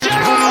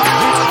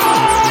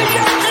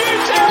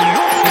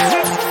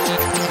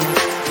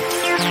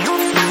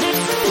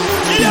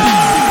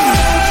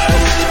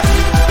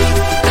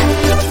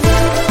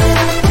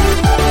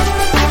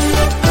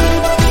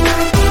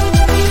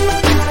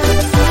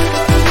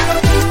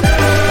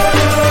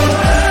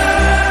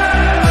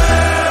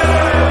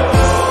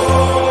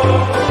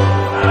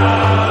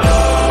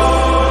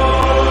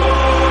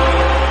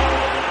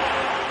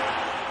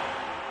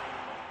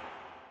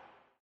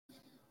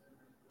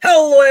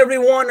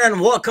and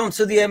welcome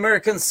to the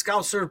American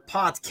Scouser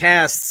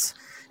Podcasts.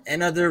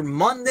 Another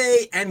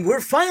Monday, and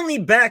we're finally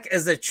back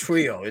as a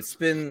trio. It's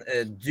been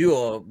a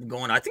duo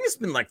going. I think it's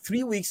been like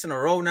 3 weeks in a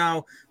row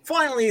now.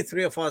 Finally,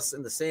 three of us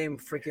in the same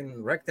freaking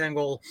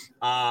rectangle.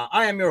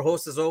 I am your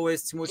host, as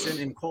always, Timuchin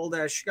in cold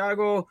ass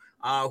Chicago,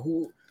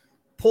 who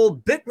Paul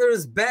Bickler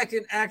is back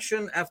in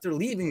action after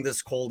leaving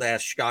this cold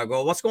ass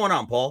Chicago. What's going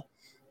on, Paul?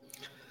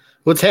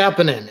 What's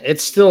happening?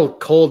 It's still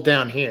cold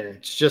down here.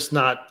 It's just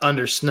not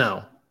under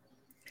snow.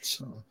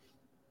 So.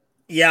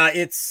 Yeah,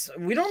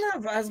 we don't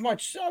have as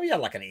much. Oh, yeah,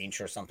 like an inch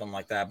or something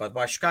like that. But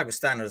by Chicago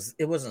standards,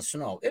 it wasn't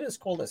snow. It is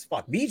cold as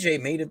fuck.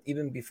 BJ made it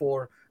even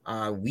before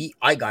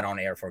I got on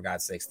air, for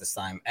God's sakes, this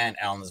time. And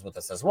Alan is with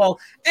us as well.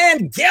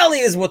 And Gally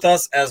is with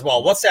us as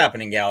well. What's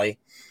happening, Gally?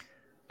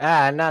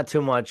 Not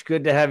too much.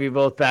 Good to have you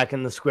both back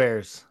in the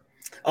squares.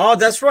 Oh,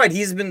 that's right.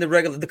 He's been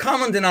the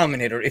common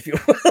denominator, if you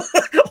will,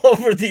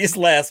 over these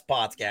last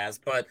podcasts.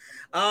 But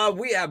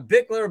we have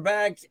Bickler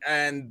back.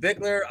 And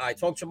Bickler, I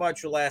talked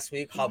about you last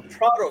week, how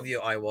proud of you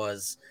I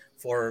was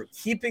for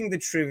keeping the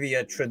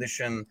trivia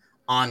tradition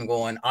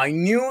ongoing. I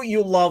knew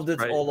you loved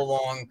it all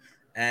along,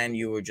 and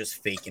you were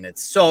just faking it.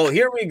 So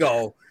here we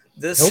go.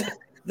 This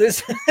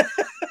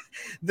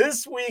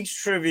week's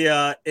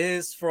trivia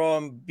is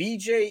from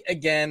BJ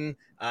again.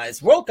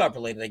 It's World Cup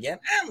related again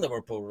and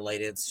Liverpool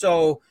related.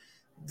 So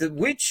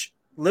which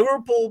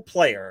Liverpool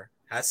player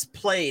has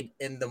played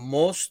in the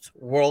most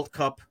World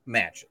Cup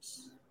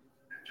matches?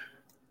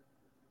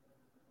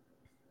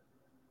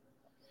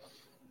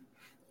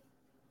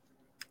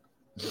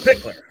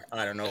 Bickler.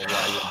 I don't know why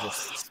you're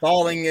just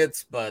stalling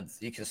it, but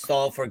you can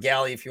stall for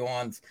Gally if you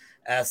want.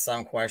 Ask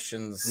some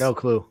questions. No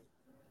clue.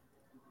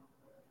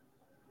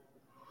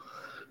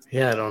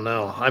 Yeah, I don't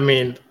know. I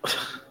mean,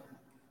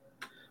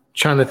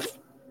 trying to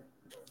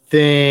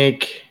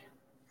think.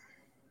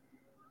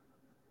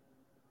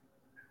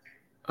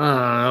 I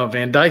don't know.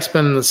 Van Dijk's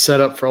been in the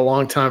setup for a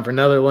long time for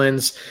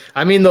Netherlands.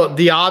 I mean,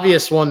 the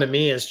obvious one to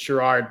me is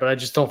Gerrard, but I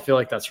just don't feel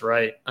like that's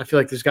right. I feel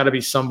like there's got to be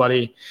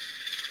somebody.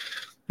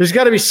 There's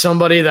got to be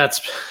somebody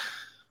that's.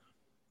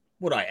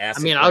 Would I ask?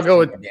 I mean, I'll go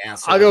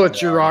with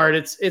Gerrard.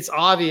 It's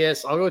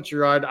obvious. I'll go with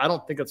Gerrard. I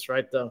don't think it's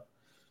right though.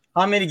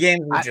 How many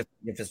games would you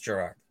think if it's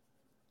Gerrard?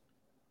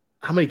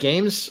 How many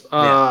games?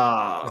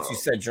 Since you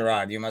said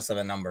Gerrard, you must have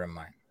a number in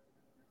mind.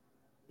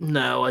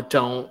 No, I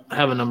don't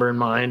have a number in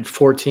mind.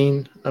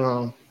 14. I don't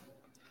know.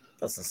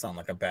 Doesn't sound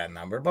like a bad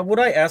number. But would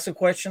I ask a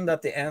question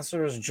that the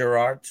answer is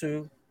Gerrard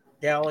to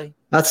Gally?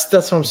 That's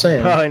what I'm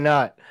saying. Probably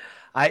not.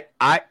 I'm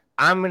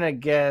gonna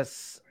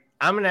guess.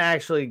 I'm gonna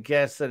actually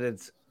guess that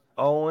it's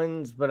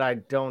Owens, but I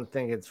don't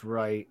think it's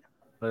right.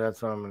 But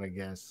that's what I'm gonna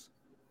guess.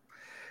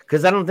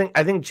 Because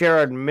I think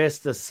Gerrard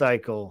missed the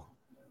cycle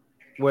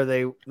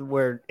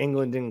where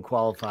England didn't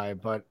qualify,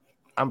 but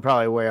I'm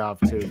probably way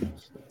off too.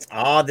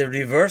 The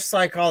reverse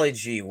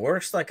psychology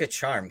works like a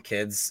charm,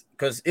 kids.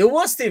 Because it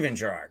was Steven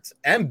Gerrard.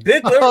 And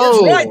Bickler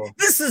is right.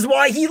 This is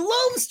why he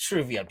loves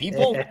trivia,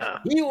 people. Yeah.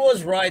 He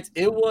was right.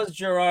 It was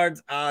Gerrard.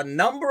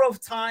 Number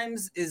of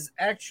times is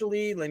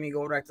actually, let me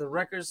go back to the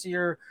records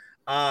here.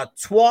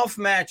 12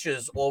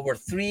 matches over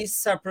 3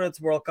 separate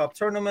World Cup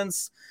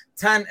tournaments.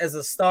 10 as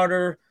a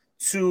starter,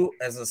 2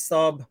 as a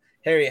sub.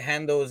 Harry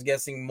Hendo is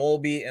guessing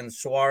Moby and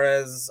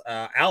Suarez.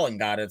 Alan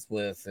got it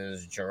with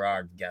his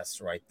Gerrard guess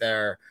right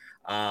there.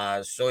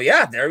 So,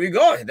 yeah, there we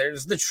go.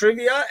 There's the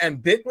trivia.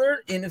 And Bickler,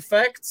 in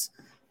effect,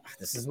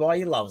 this is why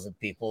he loves it,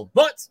 people.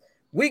 But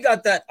we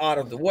got that out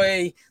of the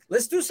way.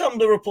 Let's do some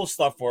Liverpool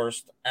stuff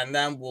first, and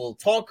then we'll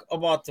talk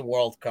about the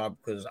World Cup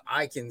because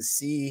I can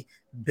see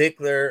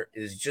Bickler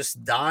is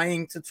just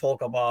dying to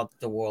talk about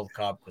the World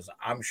Cup because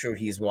I'm sure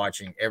he's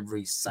watching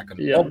every second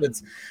of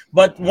it.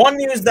 But one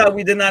news that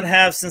we did not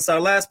have since our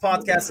last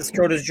podcast is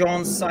Curtis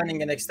Jones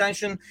signing an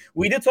extension.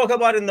 We did talk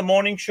about it in the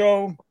morning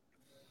show,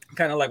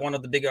 kind of like one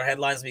of the bigger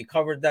headlines we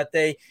covered that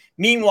day.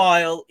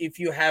 Meanwhile, if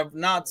you have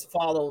not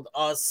followed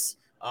us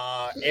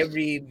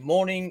every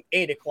morning,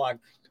 8 o'clock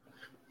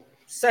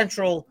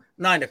Central,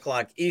 9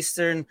 o'clock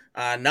Eastern.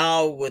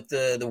 Now with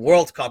the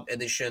World Cup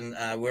edition,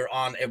 we're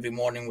on every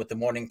morning with the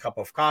morning cup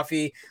of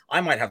coffee. I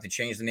might have to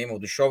change the name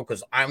of the show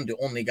because I'm the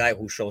only guy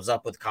who shows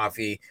up with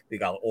coffee. We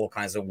got all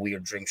kinds of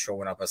weird drinks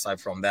showing up aside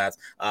from that.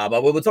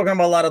 But we'll be talking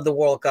about a lot of the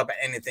World Cup,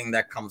 anything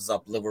that comes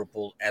up,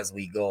 Liverpool as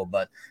we go.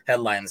 But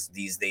headlines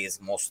these days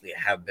mostly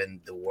have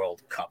been the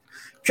World Cup.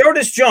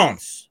 Curtis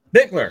Jones,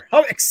 Bickler,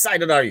 how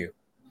excited are you?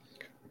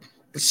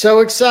 So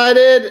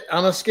excited.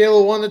 On a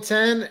scale of 1 to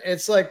 10,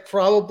 it's like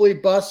probably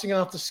busting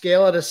off the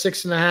scale at a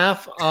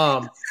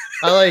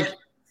 6.5.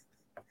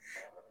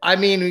 I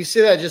mean, we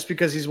see that just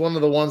because he's one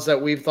of the ones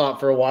that we've thought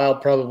for a while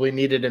probably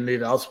needed to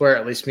move elsewhere.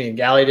 At least me and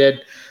Gally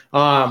did.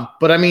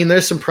 But I mean,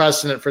 there's some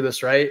precedent for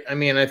this, right? I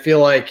mean, I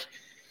feel like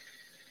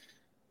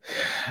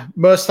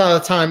most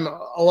of the time,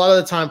 a lot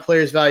of the time,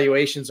 players'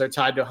 valuations are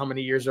tied to how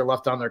many years are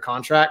left on their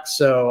contract.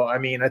 So, I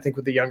mean, I think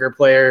with the younger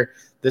player,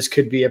 this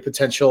could be a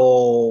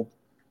potential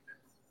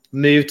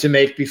move to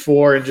make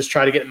before and just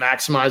try to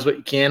maximize what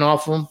you can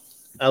off him.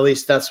 At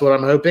least that's what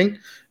I'm hoping.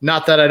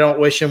 Not that I don't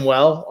wish him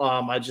well.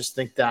 I just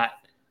think that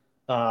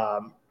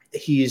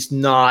he's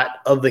not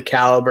of the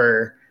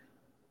caliber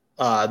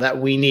that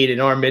we need in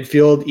our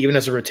midfield, even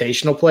as a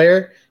rotational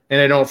player.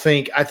 And I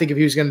think if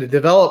he was going to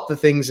develop the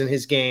things in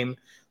his game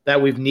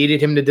that we've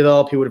needed him to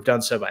develop, he would have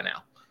done so by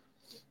now.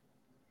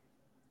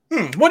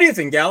 What do you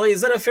think, Gally?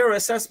 Is that a fair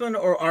assessment,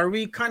 or are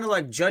we kind of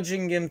like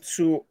judging him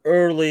too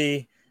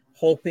early,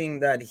 hoping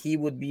that he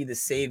would be the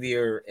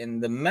savior in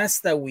the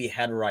mess that we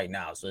had right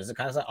now? So is it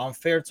kind of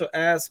unfair to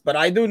ask? But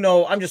I do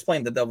know I'm just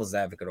playing the devil's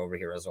advocate over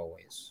here as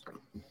always.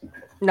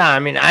 No, I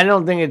mean, I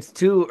don't think it's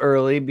too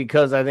early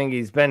because I think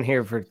he's been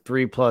here for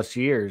 3+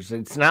 years.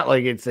 It's not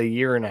like it's a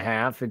year and a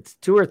half. It's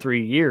 2 or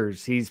 3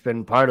 years. He's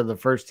been part of the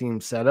first team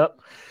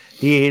setup.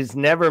 He has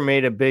never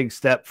made a big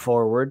step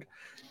forward.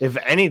 If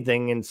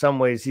anything, in some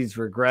ways, he's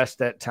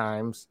regressed at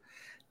times.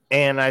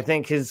 And I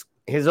think his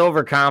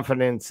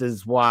overconfidence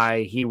is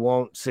why he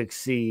won't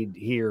succeed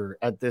here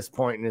at this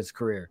point in his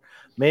career.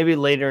 Maybe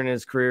later in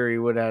his career, he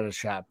would have had a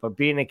shot. But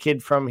being a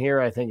kid from here,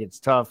 I think it's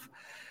tough.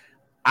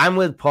 I'm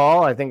with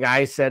Paul. I think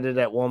I said it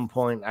at one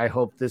point. I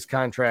hope this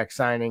contract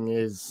signing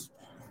is,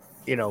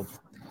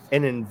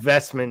 an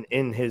investment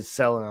in his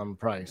selling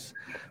price.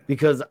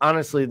 Because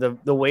honestly,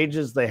 the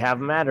wages they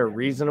have him at are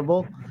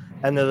reasonable.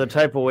 And they're the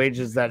type of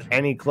wages that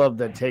any club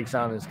that takes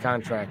on his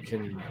contract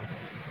can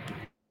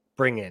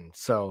bring in.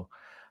 So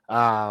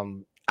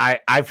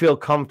I feel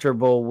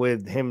comfortable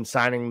with him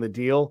signing the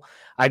deal.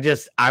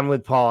 I'm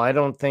with Paul. I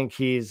don't think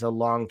he's a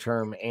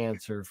long-term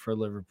answer for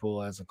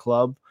Liverpool as a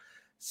club.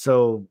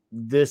 So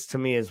this to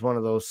me is one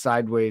of those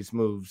sideways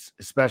moves,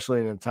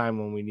 especially in a time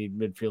when we need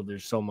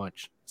midfielders so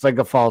much. It's like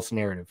a false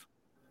narrative.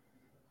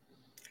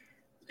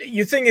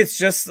 You think it's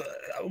just,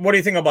 what do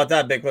you think about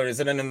that, Bickler?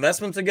 Is it an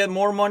investment to get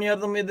more money out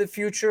of them in the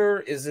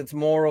future? Is it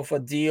more of a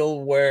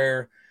deal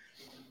where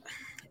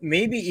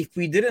maybe if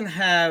we didn't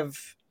have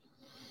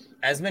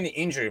as many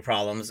injury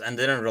problems and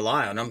didn't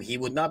rely on him, he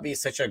would not be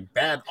such a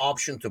bad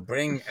option to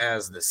bring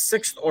as the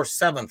 6th or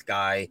 7th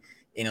guy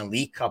in a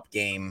League Cup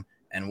game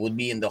and would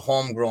be in the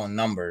homegrown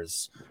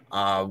numbers.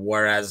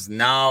 Whereas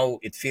now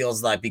it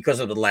feels like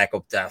because of the lack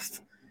of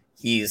depth,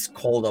 he's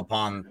called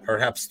upon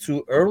perhaps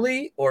too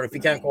early, or if you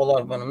can't call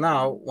upon him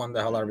now, when the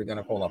hell are we going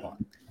to call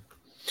upon?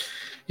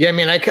 Yeah, I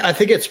mean, I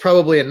think it's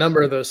probably a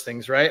number of those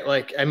things, right?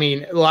 Like, I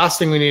mean, the last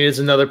thing we need is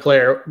another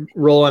player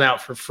rolling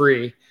out for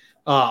free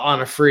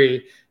on a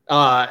free.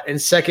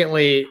 And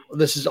secondly,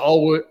 this is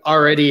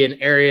already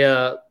an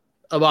area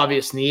of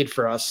obvious need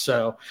for us.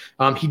 So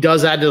he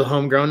does add to the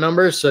homegrown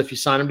numbers. So if you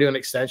sign him to an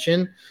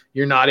extension,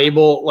 you're not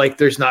able, like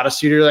there's not a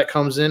suitor that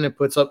comes in and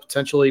puts up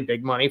potentially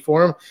big money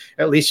for him.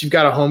 At least you've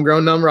got a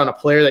homegrown number on a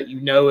player that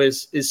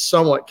is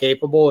somewhat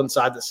capable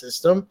inside the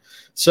system.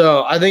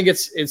 So I think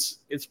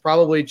it's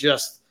probably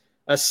just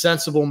a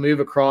sensible move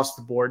across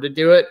the board to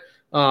do it.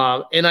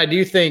 And I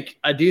do think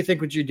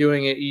what you're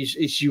doing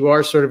is you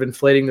are sort of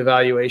inflating the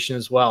valuation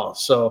as well.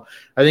 So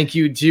I think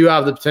you do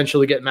have the potential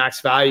to get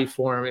max value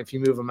for him if you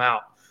move him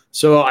out.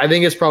 So I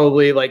think it's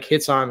probably like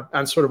hits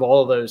on sort of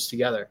all of those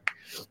together.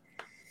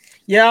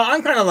 Yeah,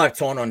 I'm kind of like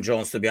torn on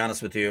Jones, to be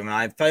honest with you. I mean,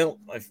 I felt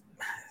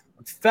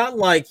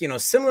like,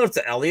 similar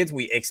to Elliott,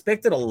 we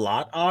expected a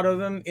lot out of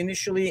him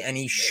initially, and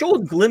he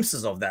showed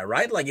glimpses of that,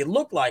 right? Like it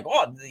looked like,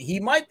 he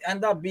might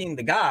end up being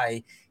the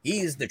guy.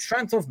 He's the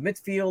Trent of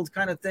midfield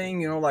kind of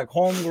thing, like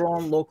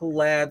homegrown, local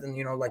lad, and,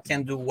 like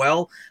can do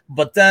well.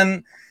 But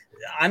then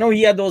I know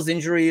he had those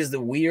injuries,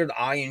 the weird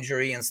eye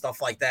injury and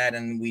stuff like that,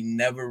 and we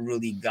never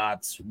really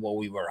got what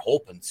we were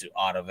hoping to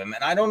out of him.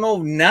 And I don't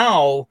know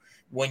now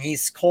when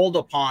he's called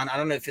upon, I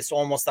don't know if it's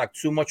almost like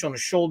too much on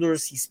his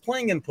shoulders. He's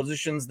playing in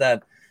positions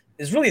that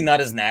is really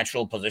not his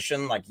natural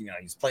position. Like,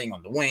 he's playing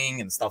on the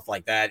wing and stuff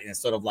like that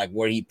instead of like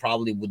where he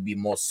probably would be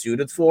more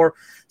suited for.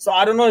 So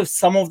I don't know if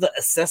some of the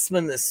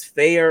assessment is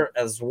fair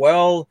as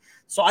well.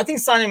 So I think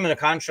signing him in a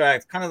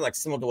contract, kind of like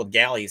similar to what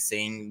Gally is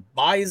saying,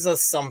 buys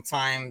us some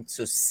time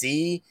to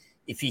see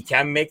if he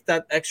can make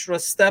that extra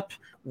step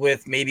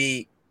with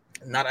maybe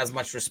not as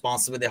much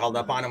responsibility held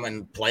up on him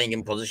and playing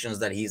in positions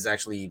that he's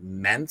actually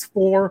meant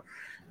for.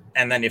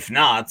 And then if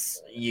not,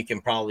 you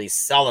can probably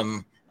sell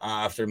him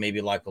after maybe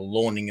like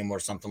loaning him or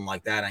something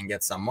like that and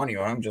get some money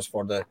on him just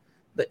for the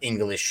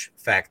English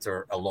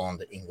factor alone,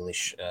 the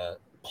English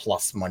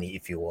plus money,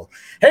 if you will.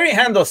 Harry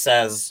Hando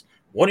says,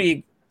 what do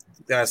you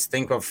guys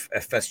think of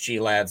FSG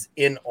lads,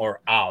 in or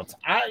out?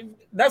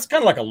 That's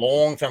kind of like a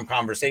long-term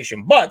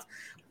conversation, but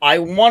I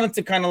wanted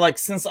to kind of like,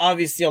 since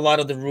obviously a lot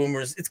of the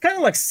rumors, it's kind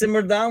of like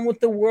simmered down with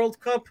the World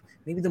Cup.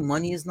 Maybe the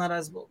money is not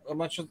as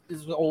much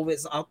as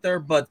always out there,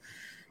 but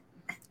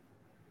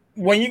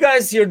when you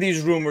guys hear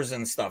these rumors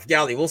and stuff,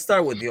 Gally, we'll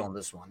start with you on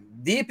this one.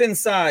 Deep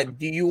inside,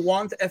 do you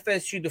want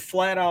FSG to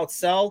flat out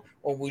sell,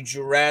 or would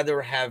you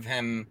rather have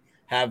them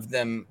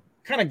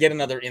kind of get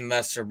another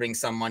investor, bring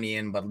some money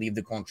in, but leave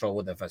the control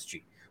with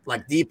FSG?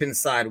 Like deep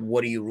inside,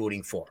 what are you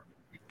rooting for?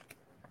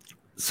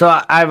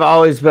 So I've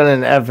always been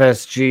an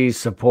FSG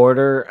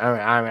supporter.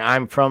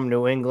 I'm from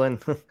New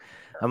England.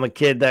 I'm a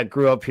kid that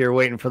grew up here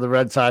waiting for the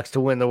Red Sox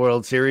to win the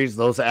World Series.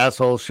 Those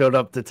assholes showed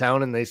up to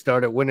town and they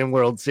started winning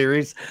World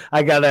Series.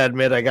 I got to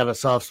admit, I got a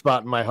soft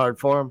spot in my heart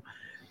for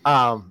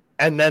them.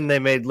 and then they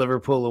made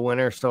Liverpool a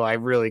winner, so I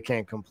really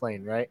can't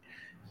complain, right?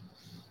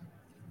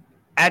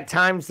 At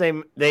times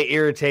they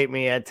irritate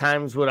me. At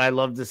times would I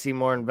love to see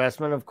more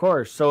investment? Of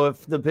course. So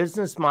if the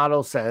business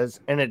model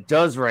says, and it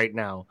does right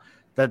now,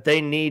 that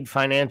they need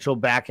financial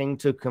backing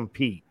to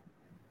compete,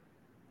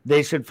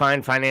 they should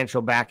find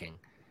financial backing.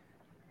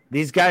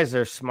 These guys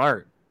are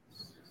smart.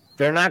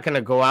 They're not going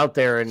to go out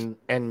there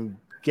and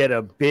get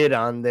a bid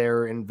on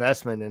their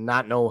investment and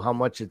not know how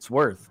much it's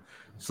worth.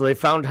 So they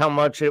found how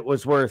much it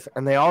was worth,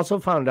 and they also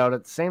found out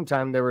at the same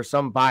time there were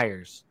some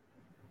buyers.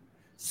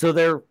 So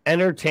they're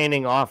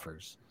entertaining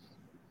offers.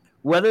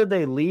 Whether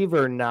they leave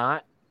or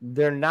not,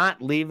 they're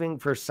not leaving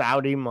for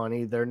Saudi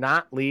money. They're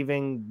not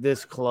leaving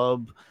this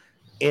club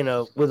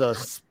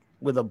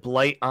with a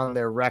blight on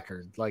their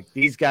record. Like,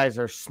 these guys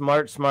are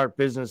smart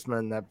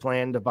businessmen that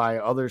plan to buy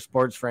other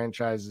sports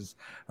franchises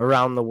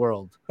around the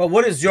world. But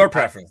what is your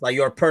preference? Like,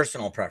 your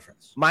personal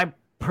preference? My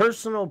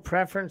personal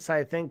preference,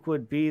 I think,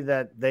 would be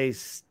that they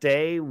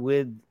stay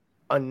with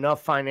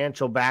enough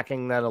financial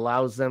backing that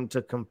allows them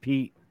to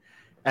compete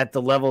at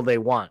the level they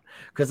want,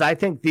 because I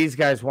think these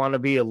guys want to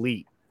be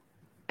elite,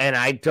 and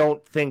I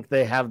don't think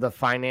they have the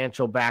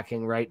financial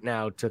backing right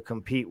now to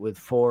compete with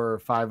 4 or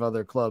 5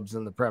 other clubs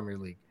in the Premier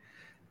League.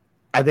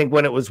 I think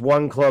when it was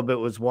one club, it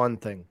was one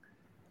thing.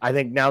 I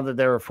think now that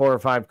there are 4 or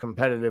 5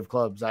 competitive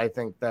clubs, I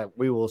think that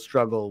we will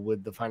struggle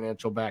with the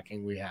financial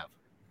backing we have.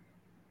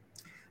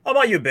 How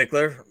about you,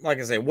 Bickler? Like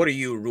I say, what are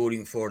you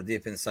rooting for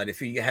deep inside?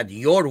 If you had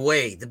your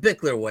way, the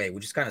Bickler way,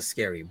 which is kind of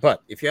scary,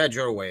 but if you had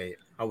your way,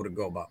 how would it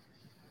go about?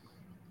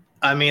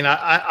 I mean,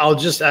 I'll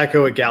just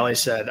echo what Gally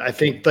said. I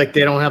think like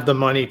they don't have the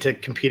money to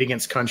compete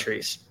against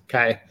countries.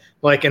 Okay.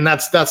 Like, and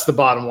that's the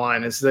bottom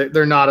line, is that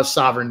they're not a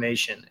sovereign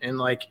nation. And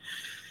like,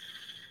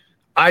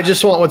 I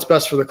just want what's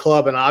best for the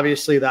club. And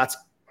obviously that's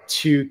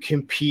to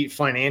compete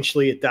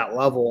financially at that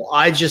level.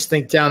 I just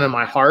think down in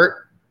my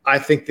heart, I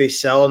think they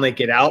sell and they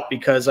get out,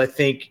 because I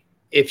think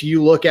if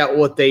you look at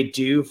what they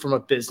do from a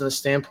business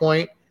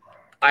standpoint,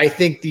 I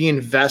think the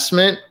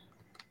investment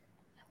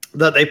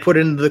that they put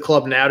into the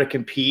club now to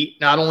compete,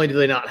 not only do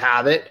they not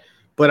have it,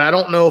 but I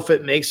don't know if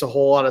it makes a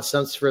whole lot of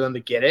sense for them to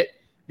get it,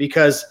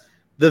 because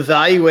the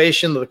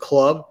valuation of the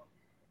club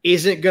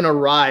isn't going to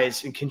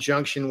rise in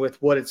conjunction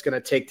with what it's going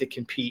to take to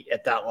compete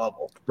at that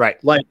level. Right.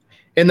 Like,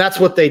 and that's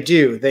what they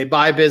do. They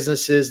buy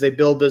businesses, they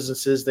build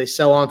businesses, they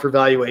sell on for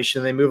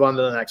valuation, they move on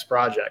to the next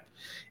project.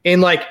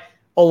 And like,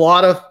 a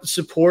lot of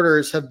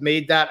supporters have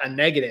made that a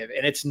negative,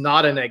 and it's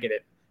not a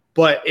negative.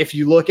 But if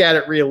you look at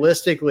it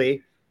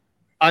realistically,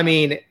 I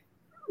mean,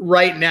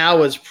 right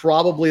now is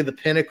probably the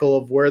pinnacle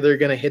of where they're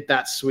going to hit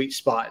that sweet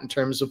spot in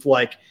terms of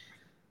like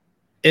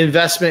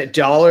investment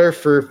dollar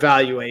for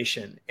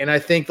valuation. And I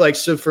think like,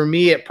 so for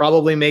me, it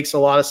probably makes a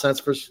lot of sense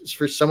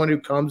for someone who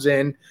comes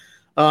in.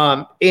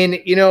 And,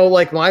 you know,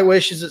 like my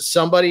wish is that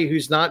somebody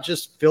who's not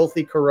just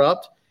filthy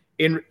corrupt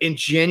and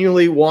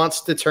genuinely wants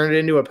to turn it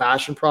into a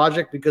passion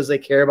project because they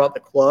care about the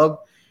club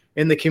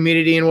and the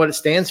community and what it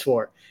stands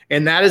for.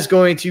 And that is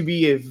going to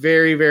be a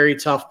very, very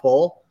tough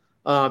pull.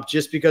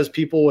 Just because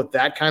people with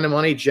that kind of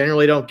money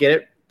generally don't get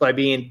it by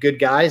being good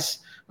guys.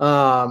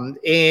 And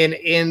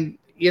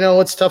you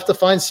know, it's tough to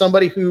find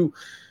somebody who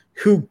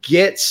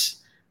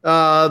gets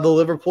the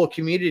Liverpool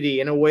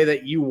community in a way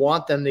that you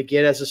want them to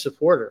get as a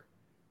supporter.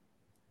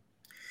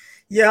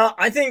 Yeah,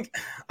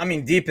 I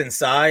mean, deep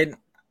inside,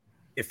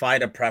 if I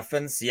had a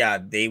preference, yeah,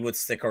 they would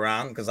stick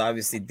around because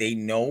obviously they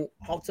know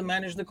how to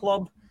manage the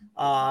club.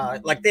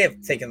 Like they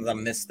have taken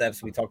some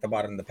missteps we talked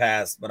about in the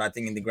past, but I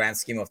think in the grand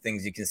scheme of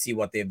things, you can see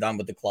what they've done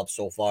with the club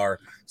so far.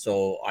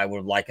 So I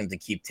would like them to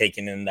keep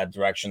taking in that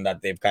direction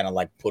that they've kind of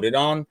like put it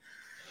on.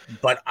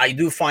 But I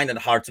do find it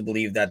hard to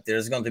believe that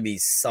there's going to be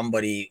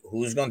somebody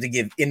who's going to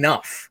give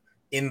enough,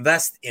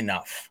 invest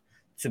enough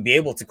to be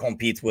able to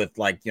compete with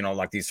like, you know,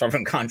 like these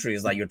sovereign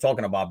countries like you're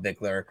talking about,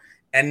 Bickler,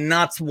 and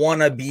not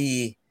want to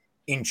be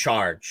in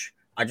charge.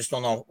 I just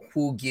don't know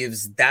who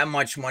gives that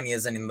much money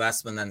as an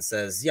investment and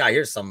says, yeah,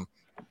 here's some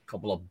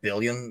couple of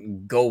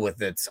billion, go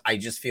with it. I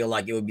just feel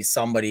like it would be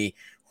somebody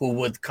who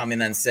would come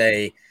in and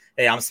say,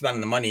 hey, I'm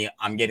spending the money,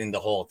 I'm getting the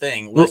whole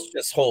thing. Let's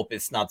just hope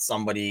it's not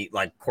somebody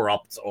like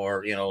corrupt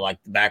or, you know, like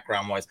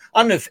background wise.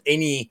 I don't know if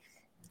any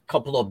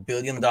couple of $1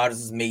 billion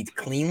is made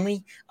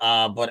cleanly,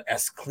 but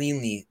as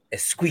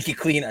squeaky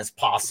clean as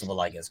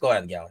possible, I guess. Go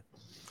ahead, Gally.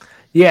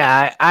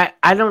 Yeah,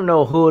 I don't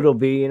know who it'll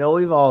be. You know,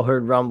 we've all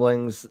heard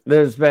rumblings.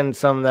 There's been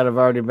some that have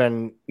already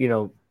been, you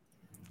know,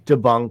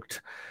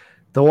 debunked.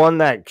 The one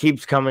that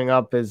keeps coming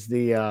up is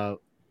the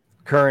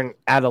current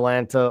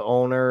Atalanta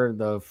owner,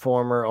 the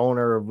former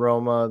owner of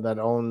Roma that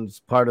owns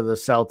part of the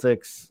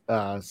Celtics,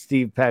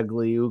 Steve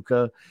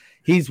Pagliuca.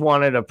 He's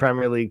wanted a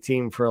Premier League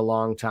team for a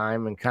long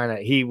time, and kind of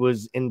he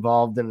was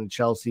involved in the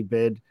Chelsea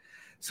bid.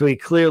 So he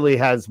clearly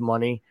has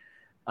money.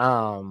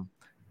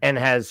 And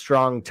has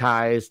strong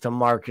ties to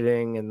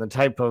marketing and the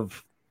type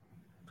of,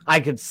 I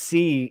could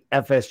see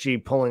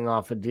FSG pulling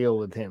off a deal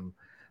with him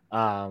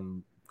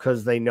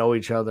because they know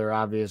each other,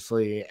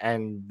 obviously,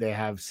 and they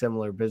have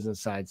similar business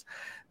sides.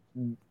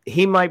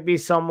 He might be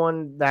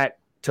someone that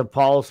to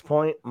Paul's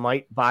point,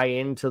 might buy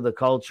into the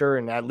culture,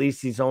 and at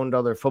least he's owned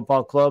other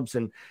football clubs.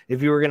 And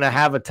if you were going to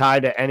have a tie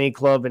to any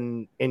club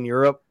in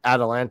Europe,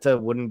 Atalanta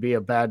wouldn't be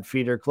a bad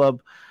feeder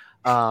club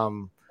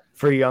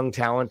for young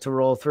talent to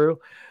roll through.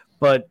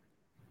 But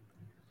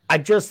I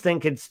just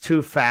think it's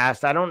too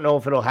fast. I don't know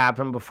if it'll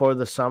happen before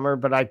the summer,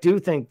 but I do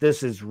think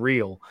this is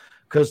real.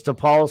 Because to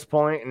Paul's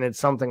point, and it's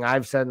something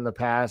I've said in the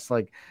past,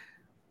 like,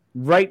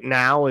 right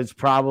now is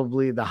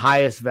probably the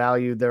highest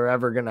value they're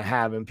ever going to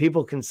have. And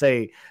people can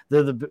say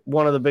they're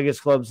one of the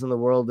biggest clubs in the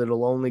world.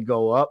 It'll only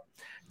go up.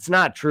 It's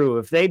not true.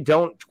 If they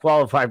don't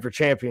qualify for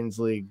Champions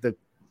League,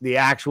 the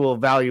actual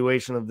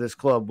valuation of this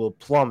club will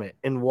plummet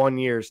in 1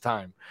 year's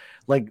time,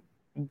 like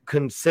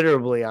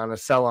considerably on a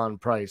sell-on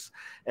price.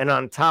 And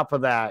on top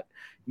of that,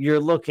 you're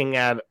looking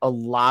at a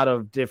lot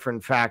of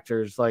different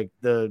factors, like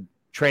the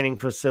training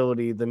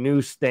facility, the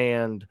new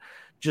stand,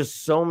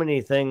 just so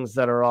many things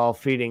that are all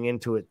feeding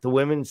into it. The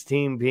women's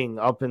team being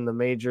up in the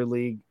major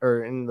league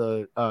or in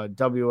the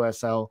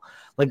WSL,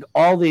 like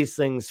all these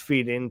things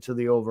feed into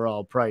the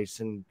overall price.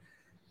 And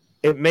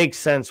it makes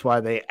sense why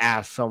they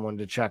ask someone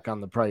to check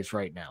on the price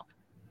right now.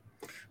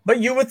 But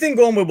you would think,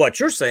 going with what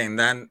you're saying,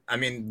 then, I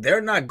mean,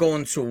 they're not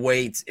going to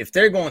wait. If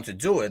they're going to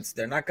do it,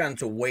 they're not going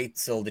to wait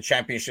till the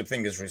championship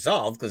thing is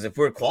resolved. Because if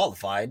we're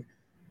qualified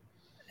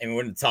and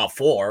we're in the top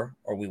 4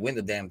 or we win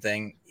the damn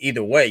thing,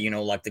 either way,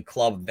 like the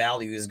club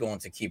value is going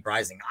to keep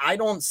rising. I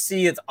don't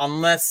see it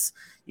unless,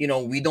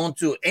 we don't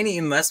do any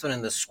investment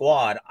in the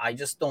squad. I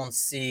just don't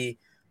see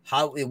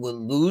how it will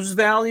lose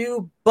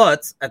value.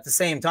 But at the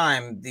same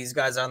time, these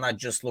guys are not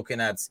just looking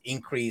at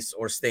increase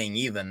or staying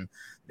even.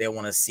 They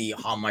want to see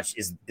how much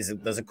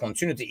does it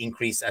continue to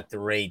increase at the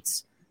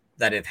rates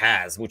that it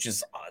has, which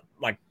is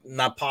like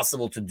not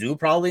possible to do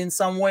probably in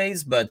some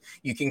ways, but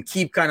you can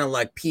keep kind of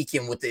like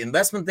peaking with the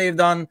investment they've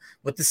done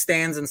with the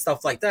stands and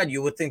stuff like that.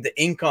 You would think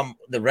the income,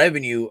 the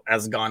revenue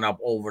has gone up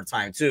over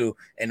time too,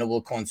 and it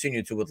will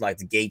continue to with like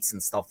the gates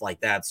and stuff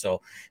like that.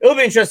 So it'll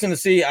be interesting to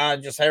see.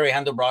 Just Harry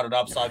Handel brought it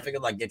up, so I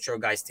figured like get your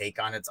guys'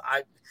 take on it.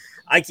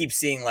 I keep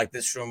seeing like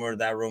this rumor,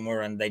 that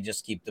rumor, and they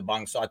just keep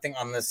debunking. So I think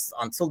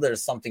until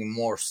there's something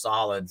more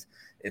solid,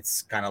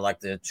 it's kind of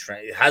like it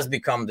has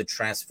become the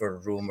transfer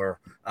rumor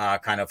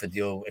kind of a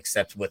deal,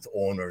 except with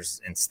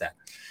owners instead.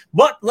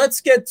 But let's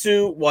get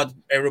to what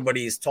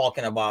everybody is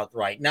talking about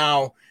right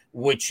now,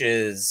 which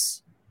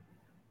is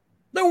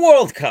the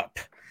World Cup.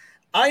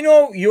 I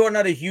know you are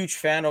not a huge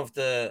fan of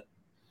the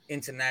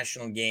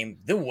international game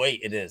the way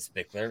it is,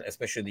 Bickler,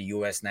 especially the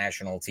U.S.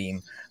 national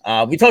team.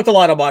 We talked a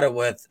lot about it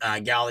with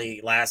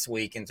Gally last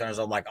week in terms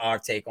of like our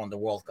take on the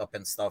World Cup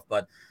and stuff,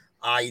 but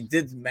I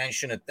did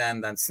mention it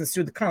then that since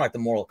you're kind of like the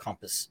moral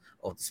compass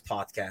of this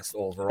podcast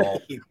overall,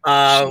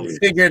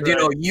 figured,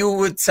 you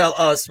would tell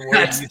us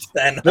where you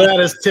stand. That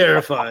is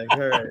terrifying. All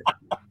right.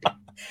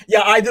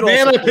 Yeah, I did.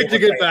 Man, I picked a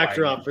good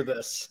backdrop for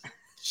this.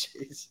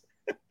 Jeez.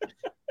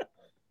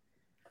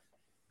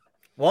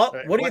 Well,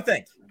 what do you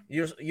think?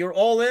 You're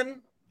all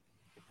in?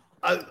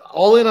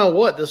 All in on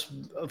what? This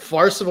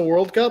farce of a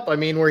World Cup? I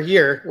mean, we're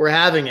here. We're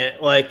having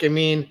it. Like, I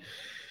mean,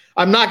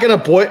 I'm not gonna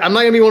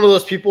be one of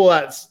those people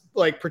that's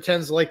like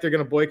pretends like they're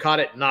gonna boycott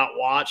it, not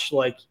watch,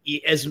 like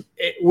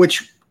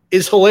which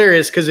is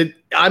hilarious because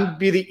I'd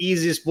be the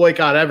easiest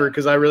boycott ever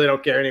because I really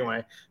don't care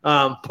anyway.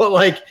 But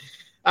like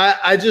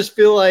I just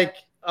feel like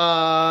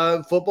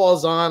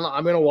football's on.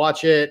 I'm gonna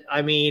watch it.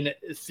 I mean,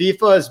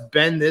 FIFA has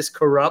been this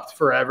corrupt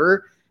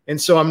forever, and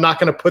so I'm not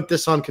gonna put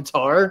this on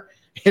Qatar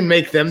and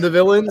make them the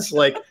villains.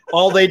 Like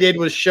all they did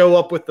was show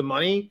up with the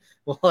money.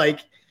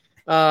 Like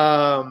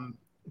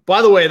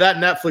by the way, that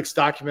Netflix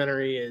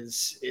documentary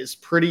is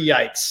pretty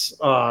yikes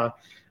on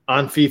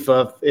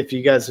FIFA. If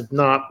you guys have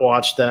not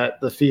watched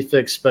that, the FIFA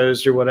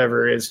Exposed or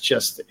whatever is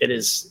just it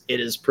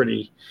is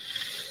pretty.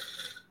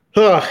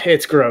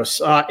 It's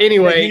gross.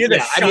 Anyway, you need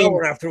a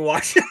shower after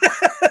watching.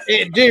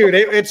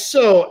 It's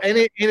so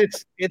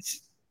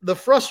it's the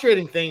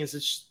frustrating thing is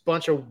it's just a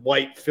bunch of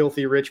white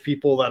filthy rich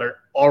people that are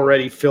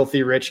already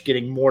filthy rich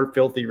getting more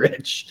filthy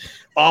rich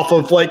off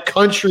of like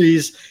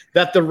countries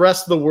that the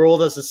rest of the world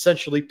has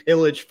essentially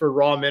pillaged for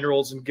raw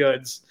minerals and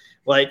goods.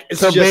 Like it's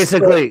so just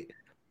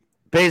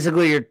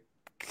basically you're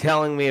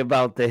telling me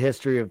about the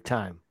history of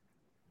time.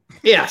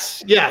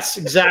 Yes,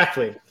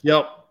 exactly.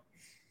 Yep.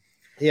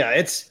 Yeah,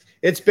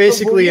 it's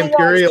basically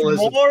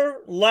imperialism. More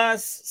or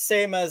less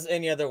same as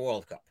any other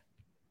World Cup.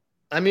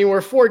 I mean,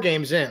 we're 4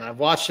 games in. I've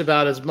watched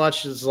about as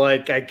much as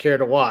like I care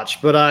to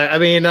watch, but I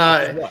mean,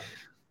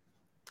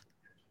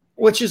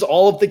 which is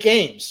all of the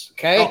games.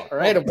 Okay, all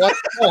right. I've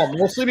watched them all,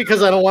 mostly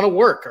because I don't want to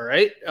work. All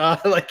right,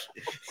 like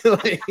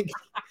I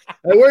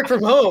work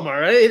from home. All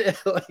right,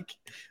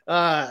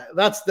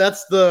 that's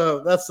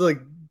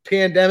the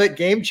pandemic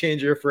game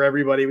changer for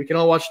everybody. We can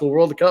all watch the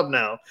World Cup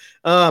now.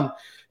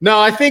 No,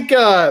 I think.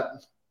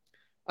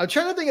 I'm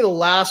trying to think of the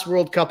last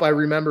World Cup I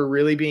remember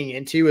really being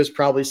into is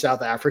probably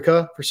South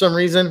Africa for some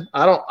reason.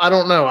 I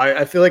don't know.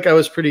 I feel like I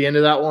was pretty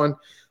into that one.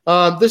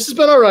 This has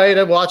been all right.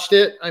 I've watched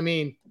it. I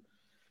mean,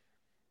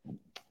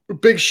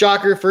 Big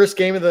shocker, first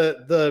game of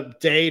the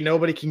day,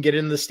 nobody can get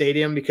into the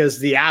stadium because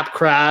the app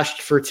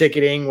crashed for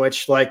ticketing,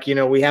 which, like, you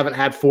know, we haven't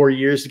had 4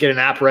 years to get an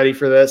app ready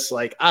for this.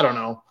 Like, I don't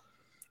know.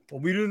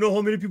 Well, we didn't know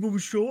how many people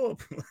would show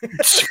up.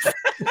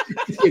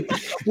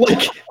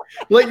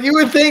 like you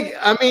would think,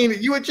 I mean,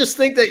 you would just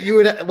think that you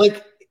would,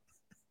 like,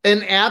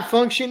 an app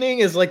functioning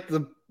is like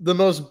the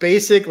most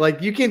basic,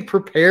 like, you can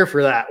prepare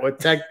for that with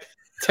tech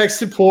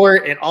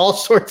support and all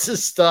sorts of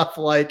stuff.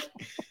 Like,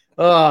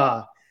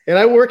 and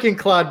I work in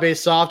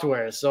cloud-based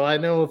software, so I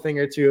know a thing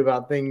or two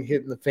about things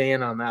hitting the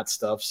fan on that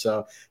stuff.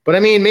 So, but I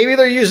mean, maybe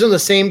they're using the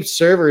same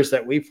servers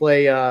that we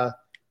play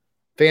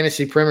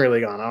Fantasy Premier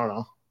League on. I don't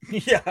know.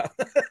 Yeah,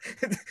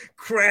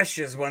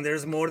 crashes when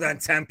there's more than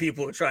 10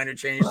 people trying to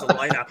change the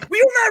lineup. We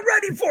are not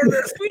ready for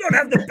this. We don't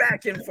have the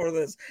back end for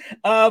this.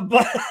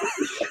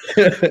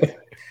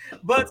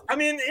 But I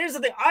mean, here's the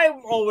thing.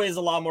 I'm always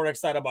a lot more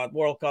excited about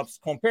World Cups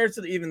compared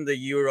to even the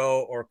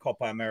Euro or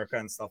Copa America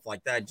and stuff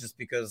like that, just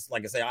because,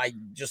 like I say, I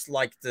just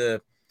like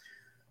the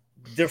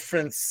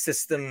different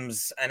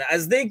systems. And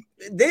as they've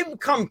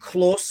come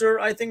closer,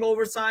 I think,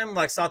 over time,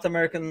 like South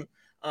American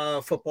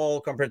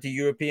football compared to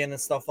European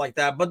and stuff like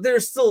that. But they're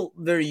still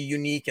very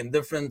unique and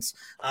different.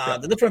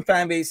 The different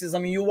fan bases. I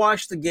mean, you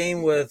watch the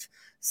game with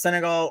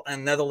Senegal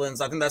and Netherlands.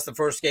 I think that's the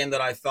first game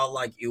that I felt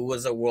like it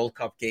was a World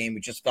Cup game.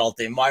 It just felt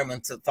the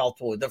environment felt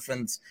totally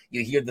different.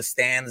 You hear the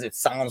stands, it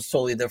sounds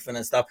totally different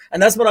and stuff.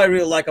 And that's what I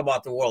really like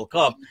about the World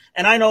Cup.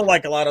 And I know,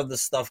 like, a lot of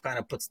this stuff kind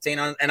of puts stain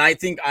on it. And I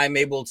think I'm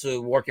able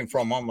to, working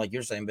from home, like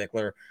you're saying,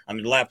 Bickler. I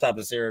mean, the laptop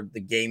is here, the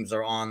games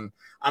are on.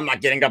 I'm not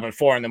getting up at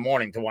 4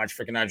 a.m. to watch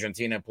freaking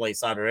Argentina play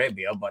Saudi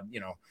Arabia, but, you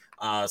know,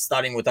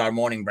 starting with our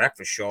morning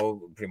breakfast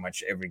show, pretty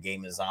much every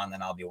game is on,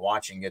 and I'll be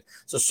watching it.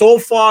 So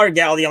far,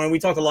 Gally, I mean, we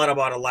talked a lot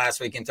about it last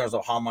week in terms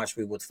of how much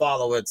we would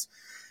follow it.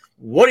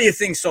 What do you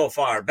think so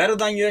far? Better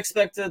than you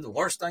expected?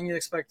 Worse than you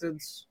expected?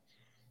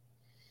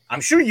 I'm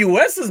sure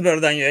U.S. is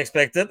better than you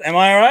expected. Am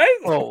I right?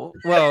 Oh,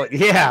 well,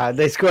 yeah,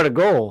 they scored a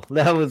goal.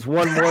 That was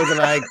one more than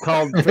I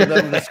called for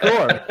them to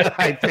score.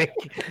 I think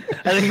it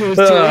was 2 weeks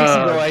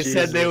ago. I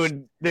said they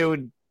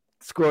would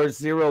score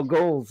 0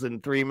 goals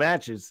in 3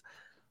 matches.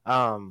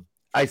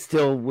 I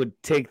still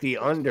would take the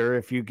under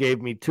if you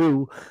gave me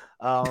 2.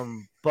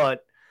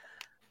 But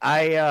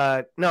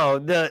it's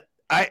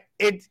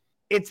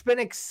been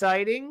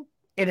exciting.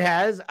 It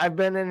has. I've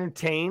been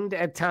entertained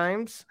at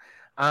times.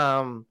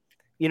 You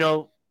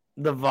know,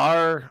 the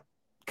VAR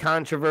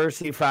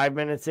controversy 5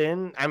 minutes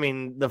in, I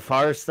mean, the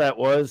farce that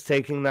was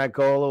taking that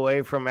goal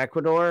away from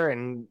Ecuador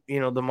and,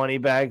 you know, the money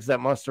bags that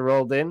must have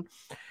rolled in.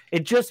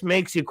 It just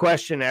makes you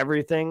question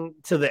everything,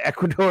 to the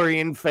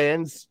Ecuadorian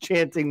fans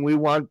chanting, "We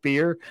want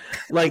beer."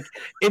 Like,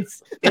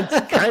 it's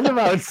kind of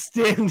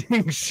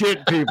outstanding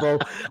shit, people.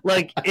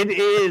 Like, it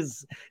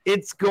is.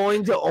 It's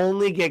going to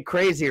only get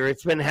crazier.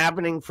 It's been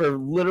happening for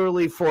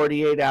literally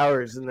 48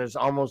 hours, and there's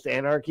almost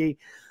anarchy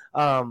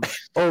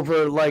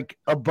over, like,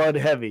 a Bud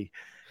Heavy.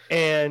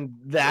 And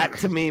that,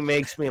 to me,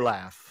 makes me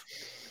laugh.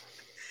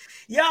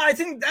 Yeah, I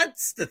think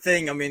that's the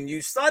thing. I mean,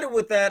 you started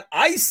with that.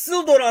 I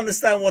still don't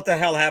understand what the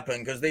hell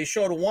happened, because they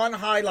showed one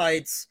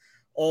highlights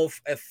of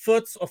a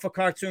foot of a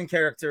cartoon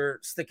character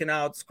sticking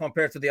out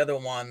compared to the other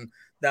one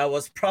that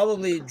was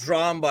probably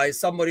drawn by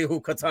somebody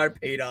who Qatar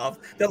paid off.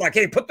 They're like,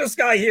 hey, put this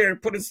guy here,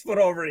 put his foot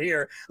over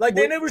here. Like,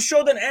 they never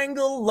showed an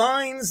angle,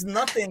 lines,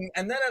 nothing.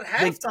 And then at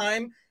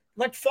halftime,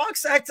 like,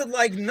 Fox acted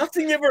like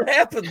nothing ever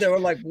happened. They were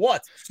like,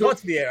 what?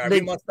 What's the air?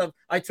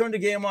 I turned the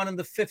game on in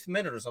the 5th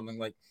minute or something.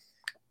 Like,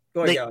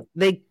 go ahead.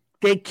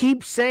 They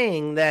keep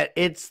saying that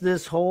it's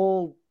this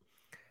whole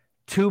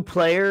 2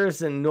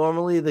 players, and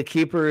normally the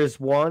keeper is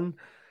 1.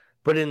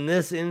 But in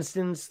this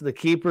instance, the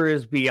keeper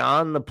is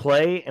beyond the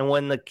play. And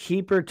when the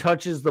keeper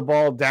touches the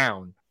ball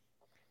down,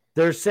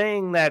 they're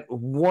saying that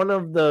one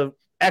of the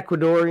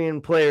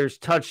Ecuadorian players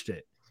touched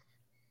it.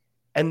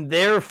 And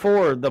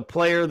therefore, the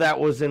player that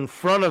was in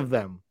front of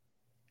them,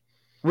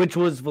 which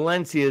was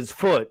Valencia's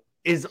foot,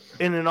 is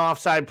in an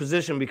offside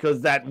position,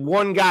 because that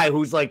one guy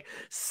who's like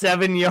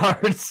 7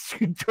 yards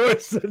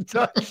towards the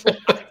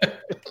touchline,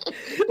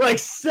 like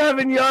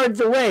 7 yards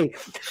away,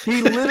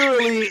 he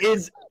literally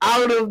is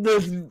out of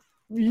the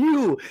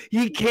view.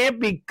 He can't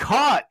be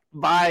caught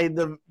by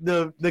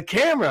the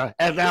camera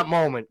at that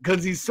moment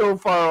because he's so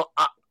far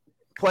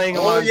playing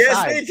alongside.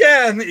 Yes, they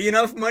can.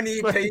 Enough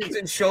money pays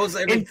and shows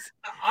everything.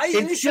 I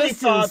initially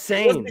thought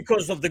it was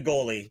because of the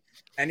goalie.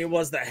 And it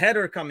was the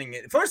header coming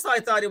in. First, I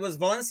thought it was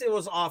Valencia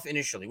was off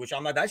initially, which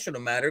I'm like, that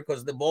shouldn't matter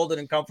because the ball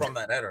didn't come from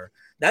that header.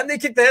 Then they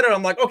kicked the header.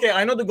 I'm like, okay,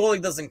 I know the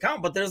goalie doesn't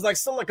count, but there's like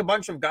still like a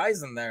bunch of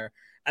guys in there.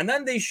 And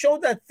then they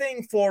showed that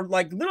thing for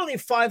like literally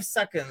 5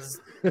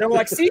 seconds. They were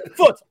like, see,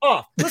 foot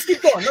off. Let's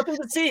keep going. Nothing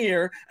to see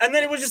here. And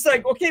then it was just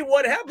like, okay,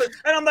 what happened?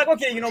 And I'm like,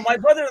 okay, you know, my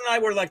brother and I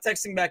were like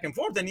texting back and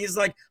forth, and he's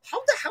like, how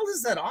the hell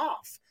is that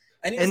off?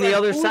 And, and the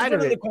other side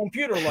of it, the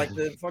computer, like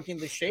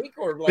the sheik,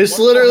 or like it's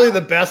literally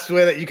the best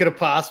way that you could have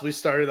possibly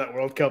started that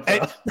World Cup. And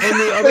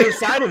the other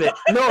side of it,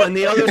 and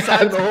the other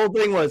side of the whole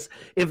thing was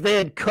if they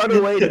had cut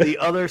away to the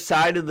other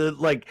side of the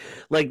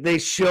like they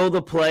show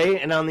the play,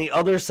 and on the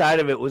other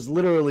side of it was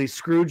literally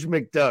Scrooge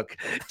McDuck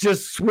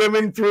just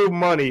swimming through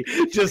money,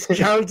 just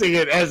counting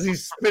it as he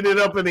spit it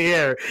up in the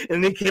air,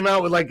 and he came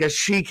out with like a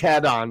chic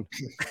hat on.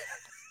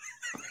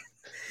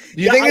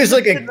 Do you think there's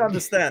like a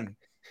understand?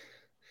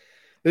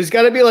 There's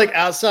got to be like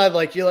outside,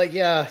 like you're like,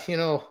 yeah,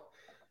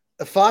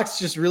 the Fox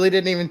just really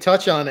didn't even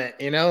touch on it,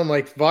 and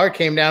like VAR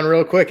came down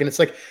real quick. And it's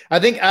like, I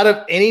think out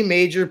of any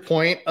major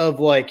point of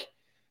like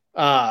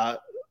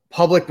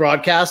public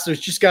broadcast, there's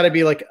just got to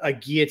be like a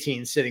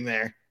guillotine sitting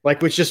there,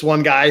 like with just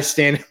one guy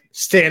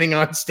standing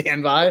on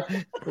standby.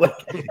 Like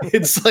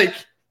it's like,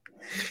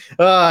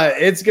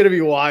 it's gonna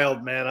be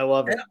wild, man. I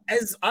love it. And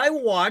as I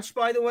watched,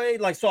 by the way,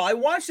 so I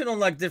watched it on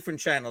like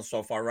different channels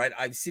so far, right?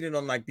 I've seen it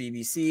on like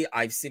BBC,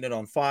 I've seen it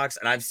on Fox,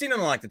 and I've seen it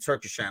on like the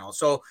Turkish channel.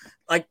 So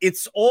like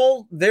it's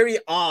all very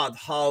odd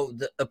how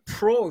the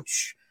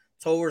approach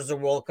towards the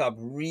World Cup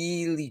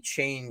really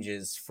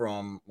changes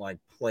from like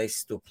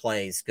place to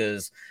place.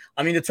 Because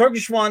I mean, the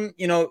Turkish one,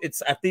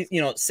 it's at least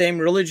same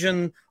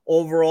religion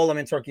overall. I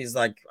mean, Turkey is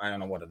like, I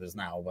don't know what it is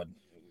now, but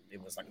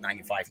it was like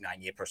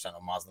 98%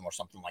 of Muslim or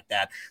something like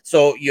that.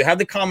 So you have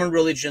the common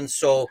religion.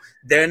 So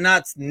they're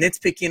not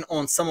nitpicking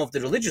on some of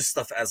the religious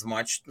stuff as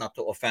much, not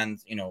to offend,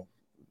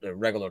 the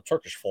regular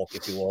Turkish folk,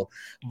 if you will,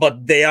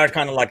 but they are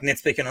kind of like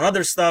nitpicking on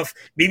other stuff.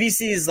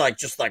 BBC is like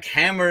just like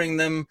hammering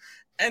them,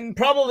 and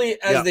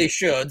probably as they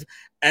should.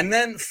 And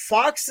then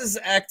Fox is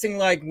acting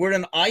like we're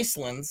in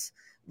Iceland.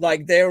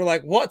 Like they were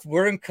like, "What?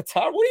 We're in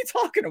Qatar? What are you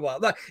talking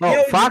about?" Like,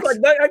 Fox,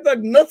 like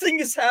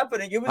nothing is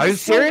happening. It was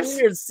so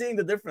weird seeing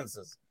the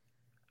differences.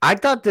 I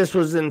thought this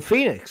was in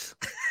Phoenix.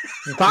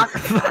 Fox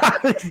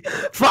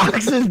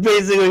is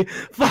basically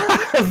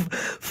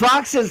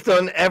Fox has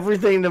done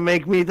everything to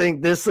make me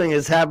think this thing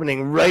is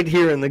happening right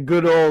here in the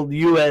good old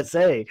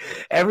USA.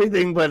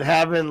 Everything but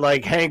having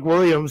like Hank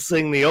Williams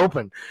sing the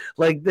Open.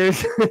 Like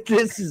this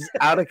is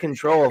out of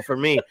control for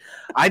me.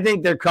 I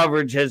think their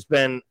coverage has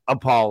been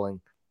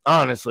appalling.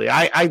 Honestly,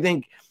 I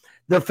think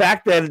the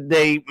fact that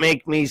they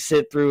make me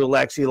sit through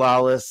Alexi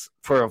Lalas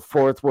for a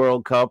fourth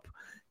World Cup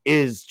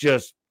is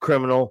just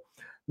criminal.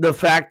 The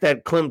fact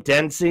that Clint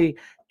Dempsey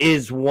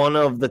is one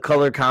of the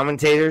color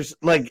commentators,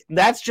 like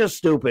that's just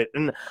stupid.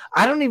 And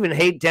I don't even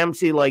hate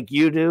Dempsey like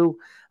you do.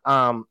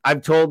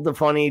 I've told the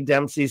funny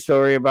Dempsey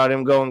story about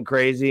him going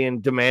crazy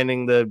and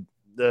demanding the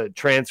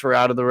transfer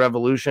out of the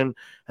Revolution,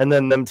 and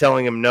then them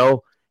telling him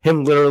no.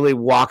 Him literally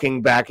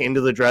walking back into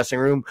the dressing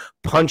room,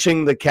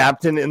 punching the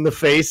captain in the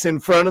face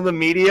in front of the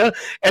media,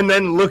 and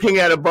then looking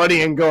at a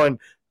buddy and going,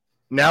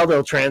 now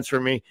they'll transfer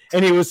me.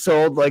 And he was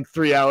sold like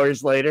 3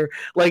 hours later.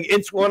 Like,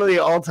 it's one of the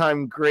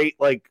all-time great,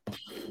 like,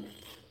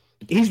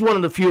 he's one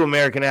of the few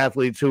American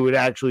athletes who would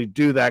actually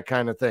do that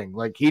kind of thing.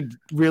 Like, he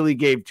really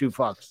gave two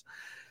fucks.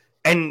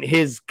 And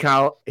his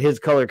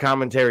color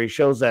commentary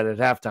shows that at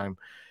halftime.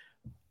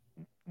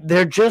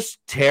 They're just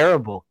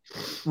terrible.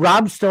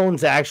 Rob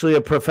Stone's actually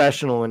a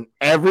professional, and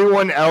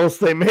everyone else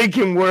they make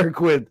him work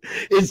with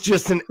is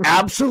just an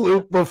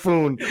absolute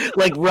buffoon.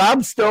 Like,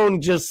 Rob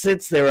Stone just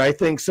sits there, I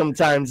think,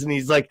 sometimes, and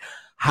he's like,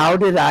 how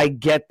did I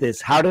get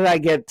this? How did I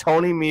get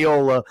Tony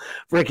Meola,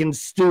 freaking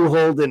Stu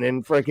Holden,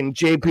 and freaking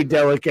JP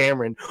Della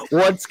Cameron?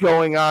 What's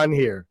going on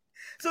here?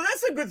 So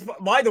that's a good.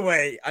 By the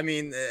way, I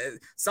mean,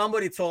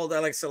 somebody told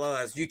Alex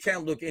Lalas, you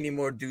can't look any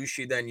more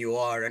douchey than you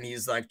are, and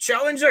he's like,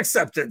 challenge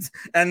accepted,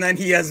 and then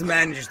he has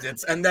managed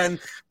it, and then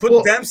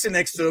put Dempsey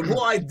next to him, who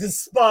I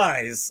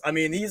despise. I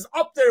mean, he's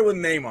up there with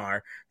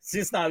Neymar.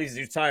 Since now he's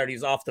retired,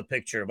 he's off the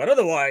picture, but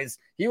otherwise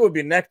he would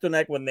be neck to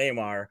neck with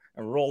Neymar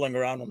and rolling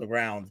around on the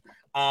ground.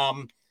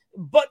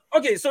 But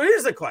okay, so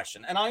here's the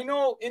question, and I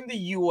know in the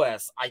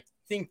U.S., I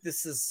think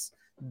this is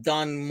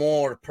done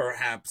more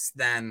perhaps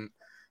than.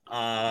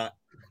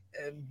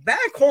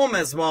 Back home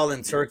as well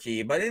in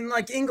Turkey, but in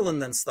like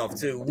England and stuff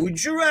too.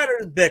 Would you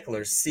rather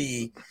Bickler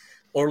see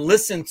or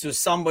listen to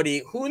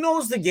somebody who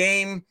knows the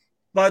game,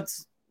 but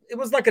it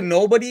was like a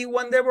nobody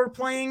when they were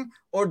playing?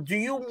 Or do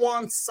you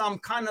want some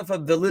kind of a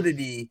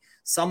validity,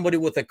 somebody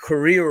with a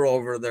career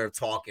over there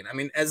talking? I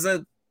mean, as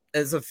a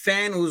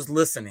fan who's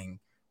listening,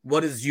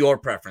 what is your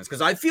preference?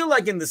 Because I feel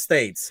like in the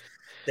States,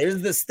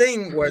 there's this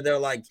thing where they're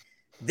like,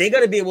 they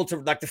got to be able to,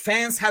 like, the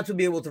fans have to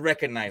be able to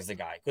recognize the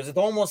guy, because it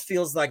almost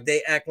feels like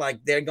they act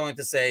like they're going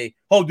to say,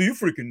 "How do you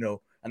freaking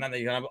know?" And then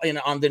they,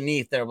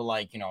 underneath they're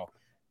like,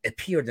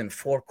 appeared in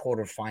 4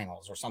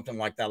 quarterfinals or something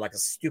like that, like a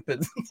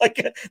stupid like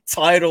a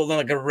title and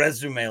like a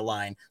resume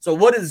line. So,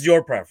 what is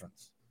your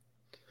preference?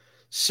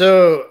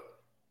 So,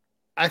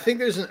 I think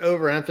there's an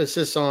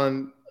overemphasis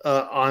on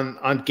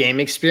game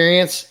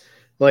experience,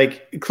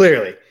 like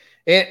clearly,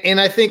 and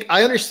I think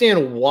I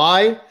understand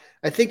why.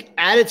 I think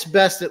at its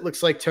best, it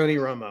looks like Tony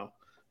Romo,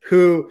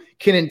 who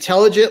can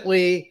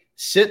intelligently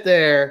sit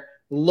there,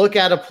 look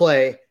at a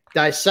play,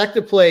 dissect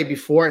a play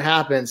before it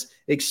happens,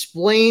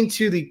 explain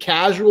to the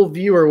casual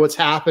viewer what's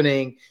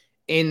happening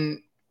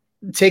in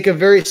take a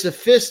very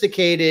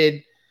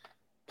sophisticated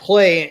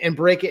play and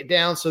break it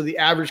down so the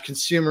average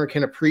consumer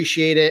can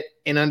appreciate it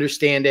and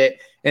understand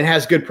it and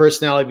has good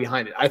personality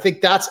behind it. I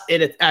think that's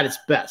it at its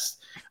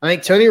best. I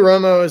think Tony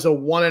Romo is a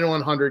 1 in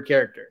 100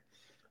 character.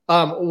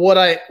 What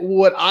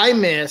I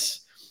miss,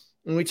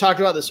 and we talked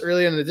about this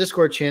earlier in the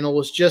Discord channel,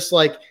 was just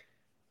like,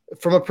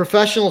 from a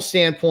professional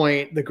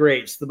standpoint, the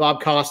greats, the Bob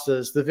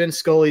Costas, the Vince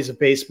Scully's of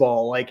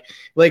baseball, like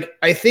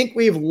I think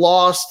we've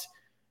lost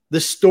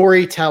the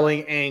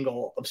storytelling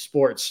angle of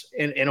sports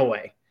in a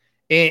way.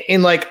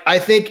 And like, I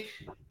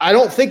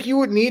don't think you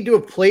would need to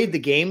have played the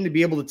game to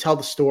be able to tell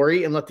the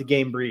story and let the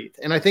game breathe.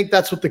 And I think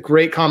that's what the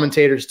great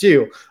commentators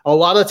do. A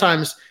lot of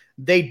times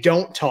they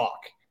don't talk.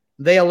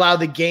 They allow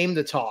the game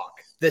to talk,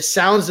 the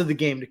sounds of the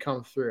game to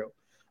come through.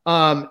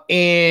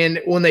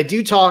 And when they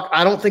do talk,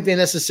 I don't think they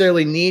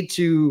necessarily need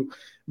to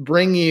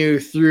bring you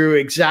through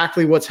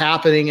exactly what's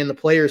happening in the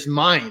player's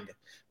mind.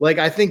 Like,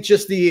 I think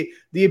just the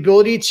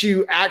ability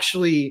to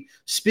actually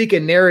speak a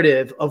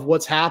narrative of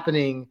what's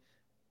happening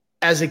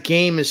as a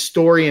game is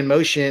story in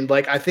motion.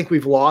 Like, I think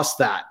we've lost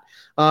that.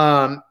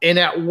 And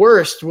at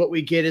worst, what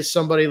we get is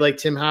somebody like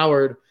Tim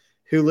Howard,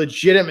 who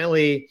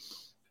legitimately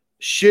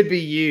should be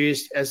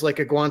used as like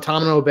a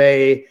Guantanamo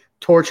Bay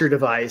torture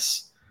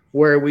device,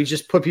 where we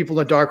just put people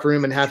in a dark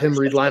room and have him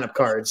read lineup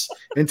cards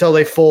until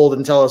they fold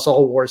and tell us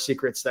all war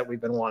secrets that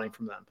we've been wanting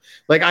from them.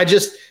 Like, I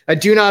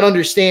do not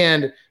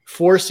understand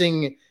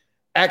forcing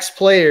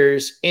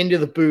ex-players into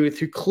the booth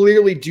who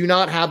clearly do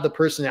not have the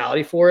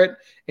personality for it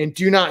and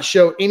do not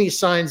show any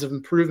signs of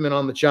improvement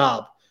on the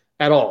job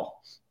at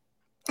all.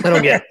 I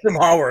don't get Tim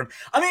Howard.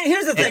 I mean,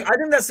 here's the thing. I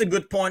think that's a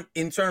good point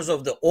in terms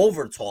of the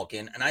over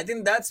talking. And I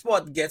think that's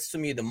what gets to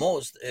me the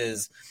most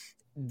is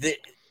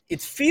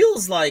it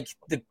feels like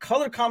the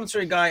color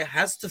commentary guy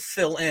has to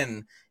fill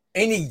in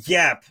any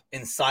gap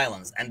in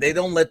silence, and they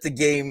don't let the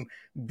game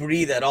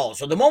breathe at all.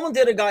 So the moment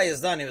the other guy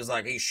is done, he was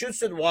like, he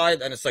shoots it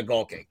wide, and it's like,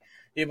 okay.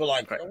 People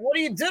are like, what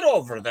you did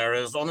over there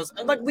is on this.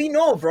 Like, we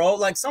know, bro.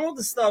 Like, some of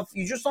the stuff,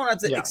 you just don't have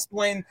to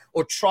explain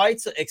or try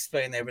to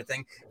explain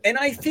everything. And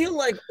I feel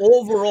like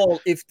overall,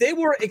 if they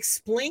were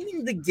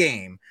explaining the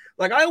game,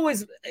 like I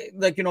always,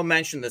 like,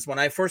 mentioned this when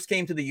I first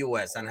came to the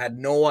U.S. and had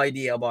no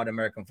idea about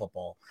American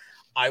football.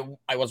 I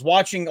was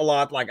watching a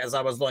lot, like, as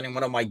I was learning.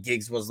 One of my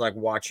gigs was like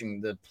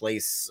watching the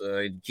place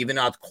giving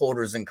out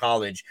quarters in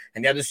college,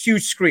 and they had this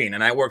huge screen,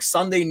 and I worked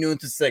Sunday noon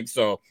to 6,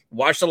 so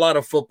watched a lot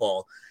of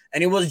football.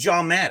 And it was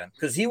John Madden,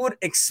 because he would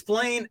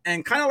explain,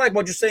 and kind of like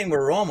what you're saying with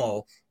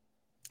Romo,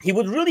 he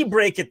would really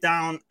break it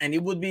down, and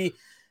it would be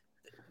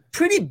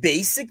pretty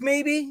basic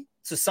maybe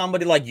to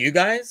somebody like you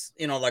guys,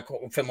 like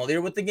familiar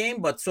with the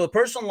game. But to a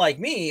person like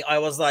me, I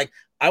was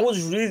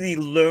really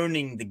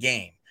learning the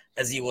game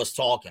as he was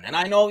talking. And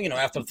I know,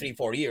 after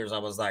 3-4 years, I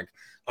was like,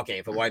 okay,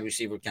 if a wide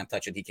receiver can't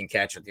touch it, he can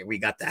catch it. We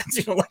got that.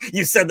 Like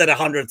you said that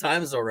 100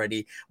 times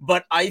already.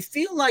 But I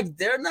feel like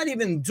they're not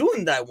even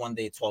doing that when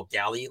they talk,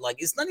 Gally. Like,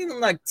 it's not even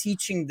like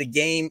teaching the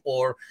game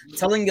or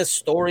telling a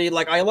story.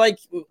 Like, I like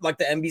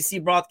the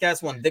NBC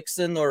broadcast when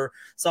Dixon or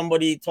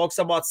somebody talks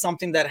about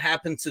something that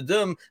happened to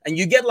them, and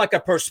you get like a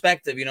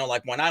perspective,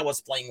 like when I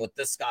was playing with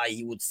this guy,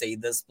 he would say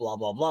this, blah,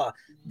 blah, blah.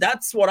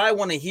 That's what I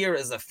want to hear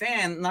as a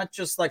fan, not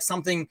just like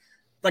something.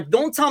 Like,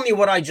 don't tell me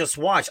what I just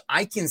watched.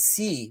 I can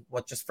see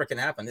what just freaking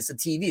happened. It's a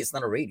TV. It's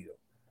not a radio.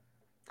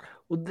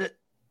 Well,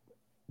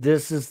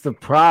 this is the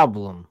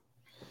problem.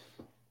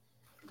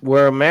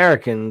 We're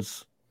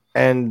Americans,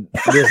 and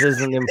this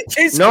isn't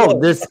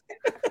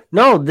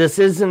this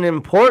isn't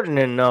important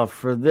enough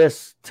for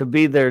this to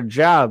be their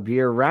job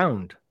year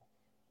round.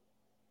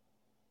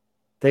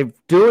 They're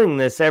doing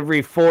this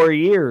every 4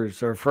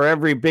 years or for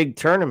every big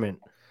tournament.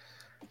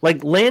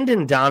 Like,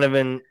 Landon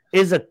Donovan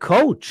is a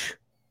coach.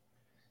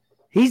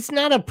 He's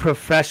not a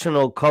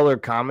professional color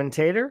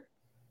commentator.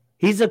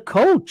 He's a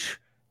coach.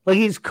 Like,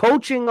 he's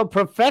coaching a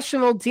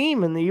professional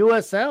team in the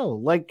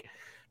USL, like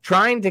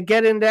trying to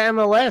get into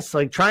MLS,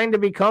 like trying to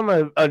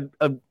become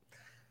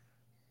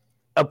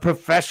a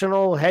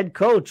professional head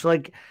coach.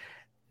 Like,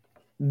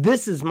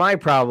 this is my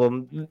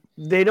problem.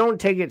 They don't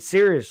take it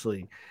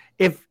seriously.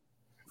 If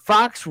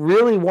Fox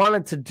really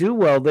wanted to do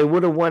well, they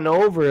would have went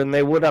over and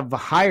they would have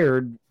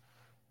hired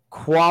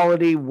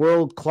quality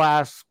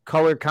world-class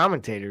color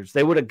commentators.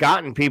 They would have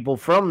gotten people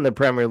from the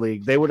Premier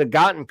League. They would have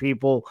gotten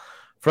people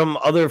from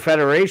other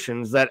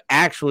federations that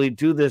actually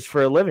do this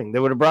for a living. They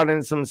would have brought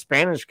in some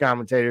Spanish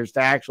commentators to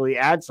actually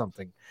add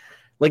something.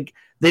 Like,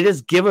 they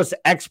just give us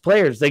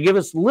ex-players. They give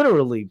us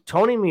literally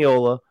Tony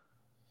Meola,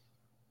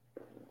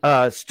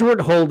 Stuart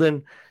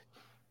Holden,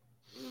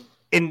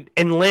 and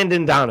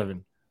Landon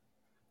Donovan.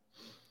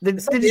 They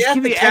just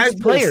give you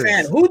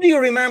ex-players. Who do you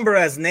remember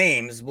as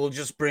names? We'll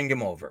just bring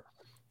him over.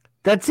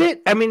 That's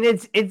it. I mean,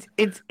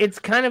 it's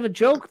kind of a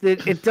joke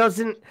that it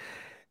doesn't,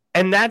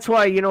 and that's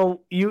why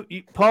you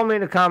Paul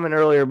made a comment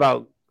earlier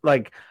about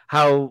like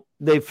how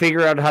they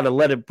figure out how to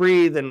let it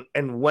breathe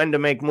and when to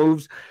make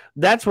moves.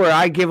 That's where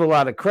I give a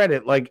lot of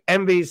credit. Like,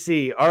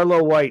 NBC,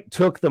 Arlo White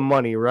took the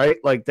money, right?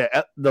 Like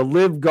the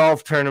Live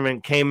Golf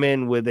tournament came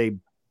in with a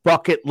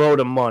bucket load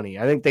of money.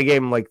 I think they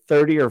gave him like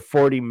 $30 or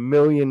 $40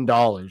 million.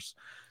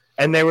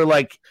 And they were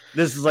like,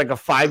 this is like a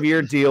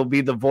 5-year deal,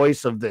 be the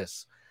voice of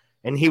this.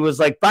 And he was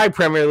like, bye,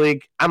 Premier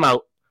League, I'm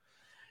out.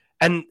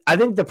 And I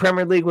think the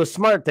Premier League was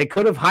smart. They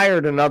could have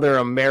hired another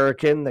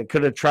American. They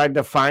could have tried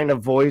to find a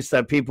voice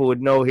that people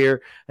would know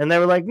here. And they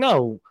were like,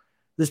 no,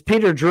 this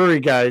Peter Drury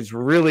guy is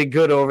really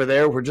good over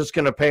there. We're just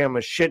going to pay him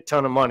a shit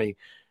ton of money.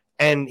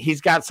 And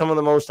he's got some of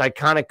the most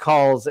iconic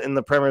calls in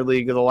the Premier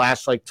League of the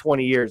last like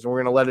 20 years. And we're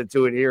going to let it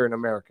do it here in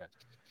America.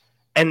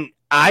 And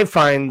I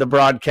find the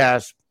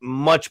broadcast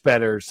much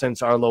better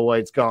since Arlo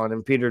White's gone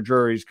and Peter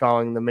Drury's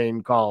calling the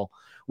main call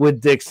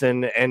with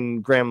Dixon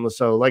and Graham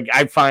Lasso. Like,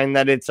 I find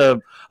that it's a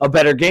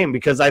better game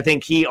because I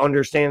think he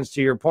understands,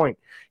 to your point.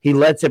 He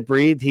lets it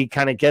breathe. He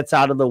kind of gets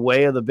out of the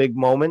way of the big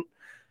moment.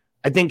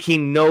 I think he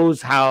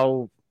knows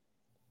how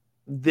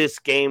this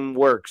game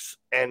works.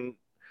 And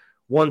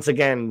once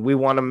again, we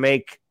want to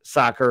make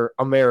soccer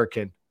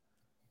American.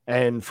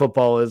 And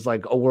football is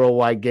like a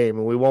worldwide game,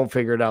 and we won't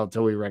figure it out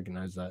until we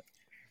recognize that.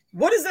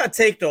 What does that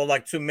take, though,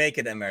 like, to make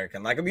it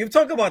American? Like, we've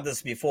talked about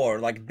this before,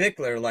 like,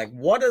 Bickler, like,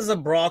 what does a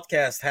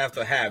broadcast have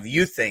to have,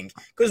 you think?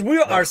 Because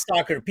we are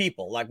soccer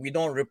people. Like, we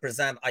don't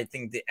represent, I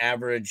think, the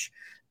average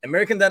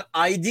American that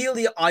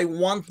ideally I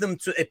want them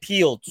to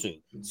appeal to.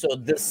 So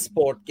this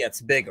sport gets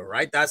bigger,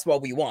 right? That's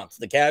what we want.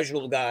 The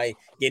casual guy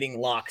getting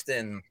locked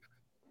in,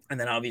 and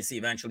then obviously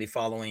eventually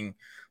following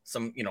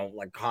some, you know,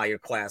 like, higher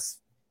class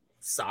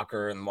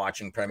soccer and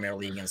watching Premier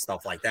League and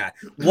stuff like that.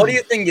 What do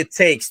you think it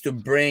takes to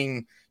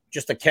bring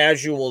just a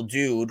casual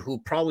dude who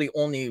probably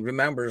only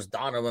remembers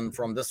Donovan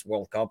from this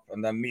World Cup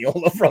and then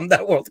Miola from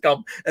that World Cup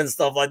and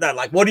stuff like that?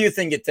 Like, what do you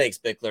think it takes,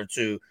 Bickler,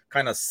 to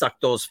kind of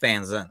suck those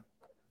fans in?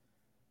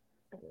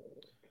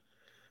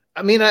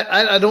 I mean,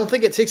 I don't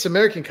think it takes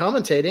American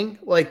commentating.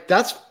 Like,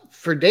 that's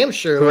for damn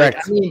sure.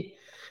 Correct.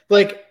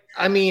 Like,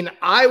 I mean,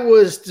 I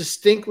was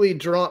distinctly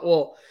drawn.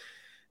 Well,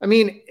 I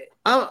mean,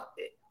 I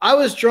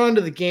was drawn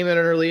to the game at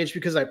an early age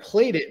because I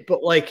played it,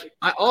 but like,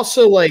 I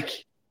also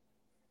like,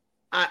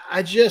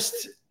 I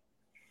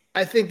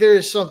think there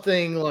is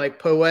something like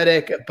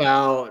poetic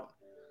about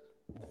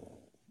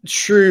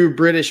true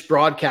British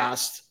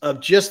broadcast of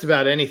just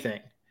about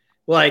anything.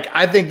 Like,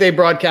 I think they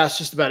broadcast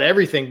just about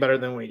everything better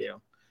than we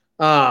do.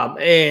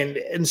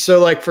 And so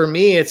like, for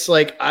me, it's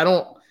like, I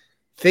don't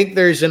think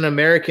there's an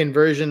American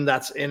version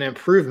that's an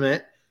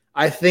improvement.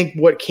 I think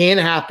what can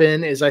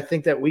happen is I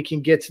think that we can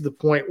get to the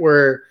point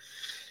where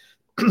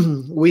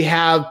we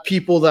have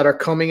people that are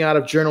coming out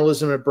of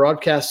journalism and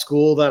broadcast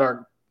school that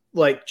are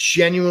like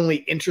genuinely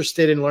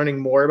interested in learning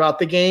more about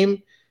the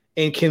game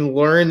and can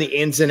learn the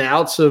ins and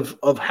outs of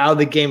how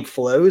the game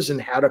flows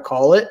and how to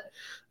call it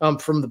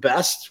from the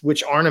best,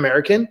 which aren't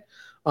American.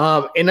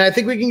 And I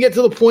think we can get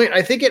to the point.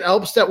 I think it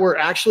helps that we're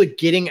actually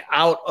getting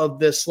out of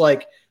this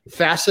like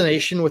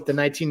fascination with the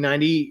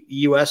 1990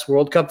 US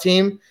World Cup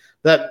team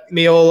that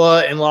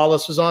Miola and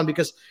Lawless was on,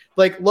 because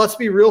like, let's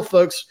be real,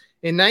 folks,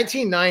 in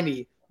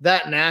 1990,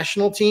 that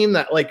national team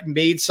that like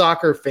made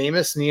soccer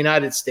famous in the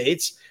United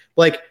States,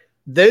 like,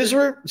 those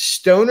were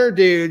stoner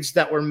dudes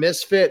that were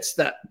misfits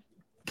that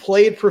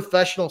played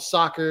professional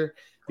soccer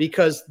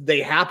because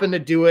they happened to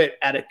do it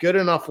at a good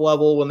enough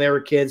level when they were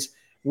kids,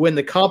 when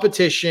the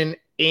competition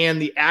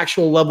and the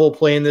actual level of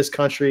play in this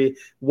country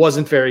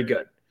wasn't very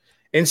good.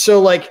 And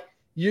so like,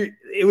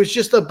 it was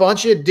just a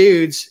bunch of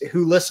dudes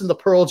who listened to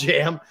Pearl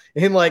Jam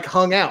and like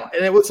hung out.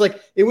 And it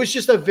was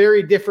just a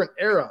very different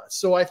era.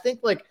 So I think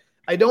like,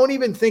 I don't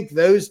even think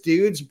those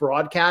dudes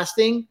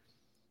broadcasting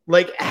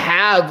like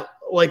have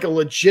like a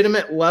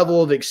legitimate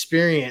level of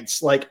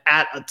experience, like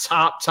at a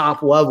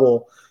top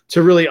level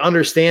to really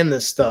understand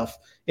this stuff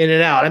in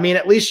and out. I mean,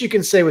 at least you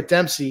can say with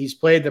Dempsey, he's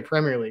played the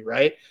Premier League,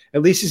 right?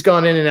 At least he's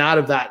gone in and out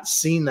of that and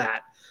seen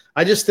that.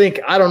 I just think,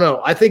 I don't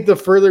know. I think the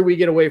further we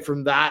get away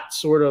from that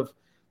sort of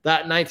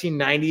that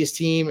 1990s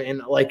team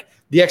and like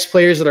the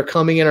ex-players that are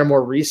coming in are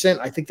more recent,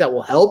 I think that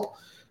will help.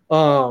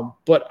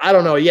 But I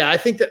don't know. Yeah, I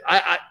think that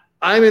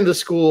I'm in the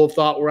school of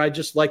thought where I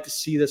just like to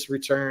see this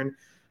return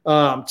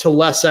to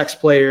less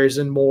ex-players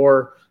and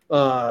more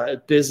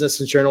business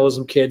and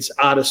journalism kids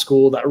out of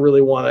school that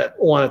really want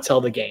to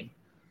tell the game.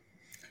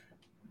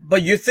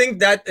 But you think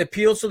that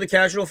appeals to the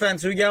casual fan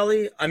too,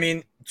 Gally? I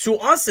mean, to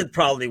us it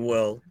probably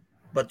will,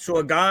 but to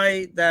a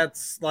guy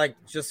that's like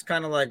just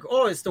kind of like,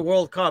 oh, it's the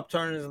World Cup,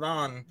 turn it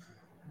on.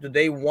 Do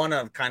they want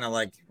to kind of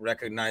like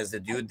recognize the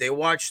dude? They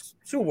watched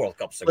 2 World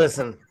Cups ago.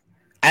 Listen,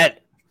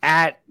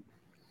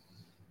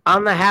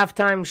 on the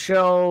halftime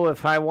show,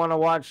 if I want to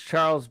watch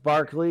Charles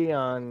Barkley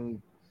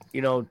on,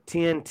 you know,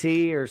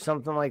 TNT or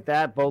something like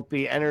that, both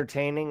be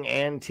entertaining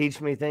and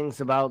teach me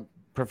things about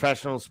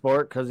professional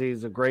sport because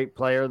he's a great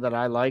player that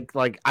I like.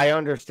 Like, I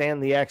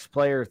understand the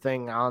ex-player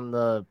thing on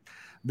the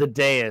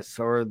dais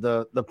or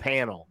the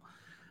panel.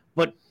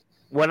 But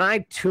when I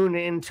tune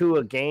into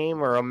a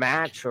game or a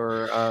match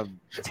or a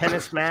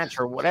tennis match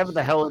or whatever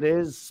the hell it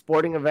is,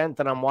 sporting event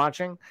that I'm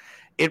watching,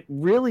 it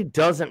really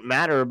doesn't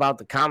matter about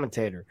the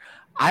commentator.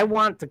 I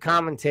want the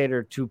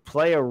commentator to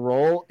play a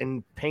role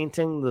in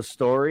painting the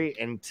story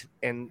and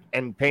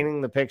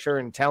painting the picture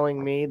and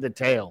telling me the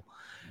tale.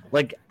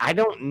 Like, I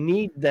don't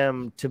need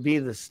them to be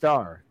the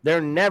star.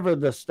 They're never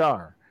the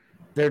star.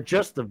 They're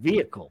just the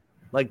vehicle.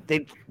 Like,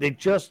 they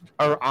just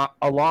are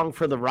along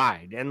for the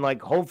ride. And,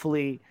 like,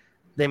 hopefully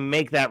they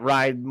make that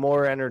ride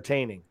more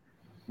entertaining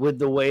with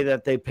the way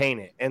that they paint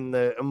it and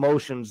the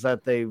emotions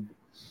that they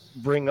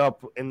bring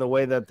up in the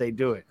way that they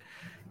do it.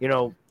 You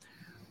know,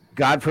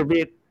 God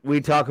forbid we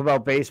talk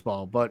about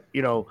baseball, but,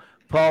 you know,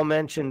 Paul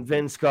mentioned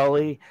Vin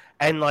Scully,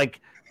 and,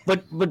 like,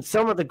 but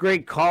some of the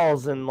great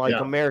calls in, like,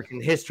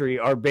 American history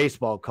are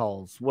baseball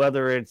calls,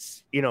 whether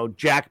it's, you know,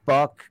 Jack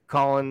Buck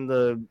calling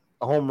the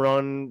home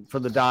run for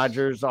the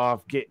Dodgers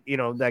off, you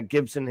know, that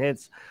Gibson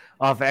hits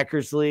off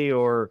Eckersley,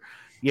 or,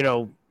 you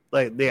know,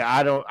 like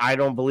I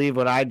don't believe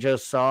what I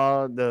just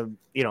saw.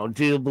 You know,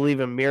 do you believe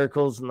in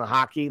miracles in the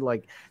hockey?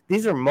 Like,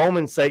 these are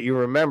moments that you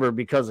remember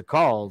because of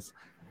calls.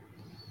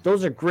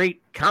 Those are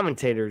great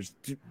commentators.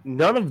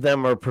 None of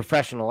them are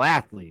professional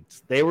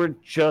athletes. They were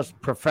just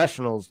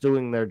professionals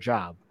doing their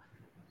job.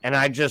 And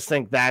I just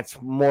think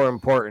that's more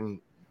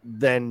important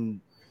than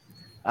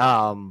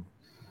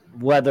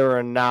whether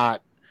or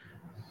not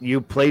you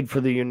played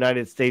for the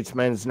United States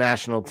men's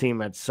national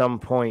team at some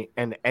point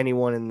and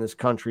anyone in this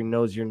country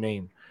knows your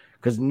name.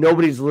 Because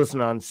nobody's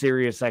listening on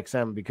Sirius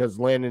XM because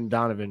Landon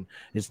Donovan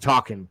is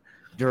talking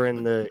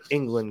during the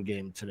England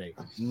game today.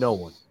 No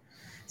one.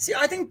 See,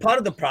 I think part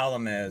of the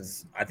problem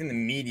is I think the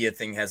media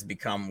thing has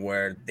become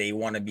where they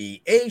want to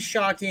be A,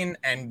 shocking,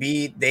 and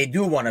B, they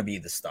do want to be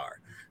the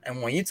star.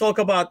 And when you talk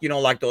about, you know,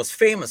 like those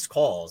famous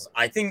calls,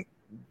 I think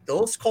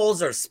those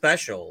calls are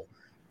special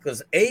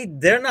because A,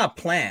 they're not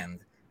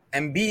planned,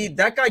 and B,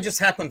 that guy just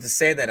happened to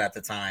say that at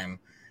the time.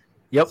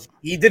 Yep.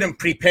 He didn't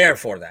prepare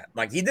for that.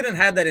 Like, he didn't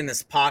have that in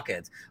his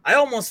pocket. I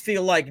almost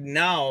feel like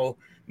now,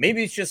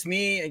 maybe it's just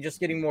me and just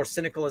getting more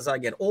cynical as I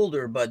get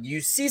older, but you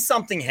see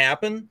something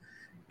happen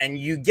and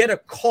you get a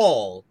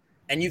call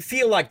and you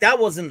feel like that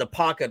was in the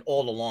pocket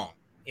all along.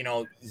 You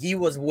know, he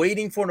was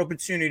waiting for an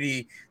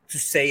opportunity to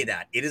say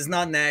that. It is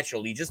not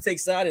natural. He just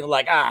takes that and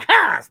like,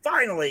 aha,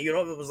 finally, you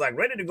know, it was like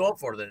ready to go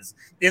for this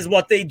is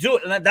what they do.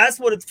 And that's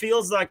what it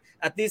feels like.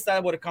 At least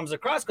that's what it comes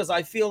across. Because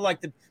I feel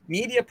like the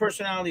media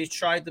personalities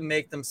try to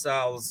make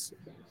themselves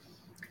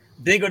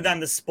bigger than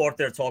the sport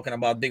they're talking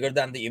about, bigger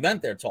than the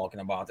event they're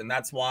talking about. And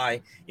that's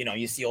why, you know,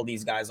 you see all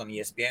these guys on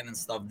ESPN and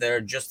stuff there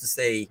just to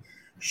say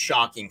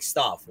shocking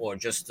stuff or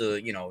just to,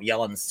 you know,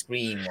 yell and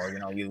scream, or,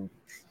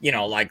 you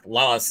know, like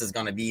Lawless is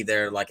going to be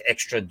there like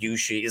extra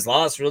douchey. Is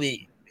Lawless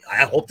really,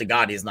 I hope to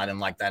God he's not in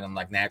like that in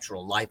like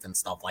natural life and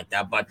stuff like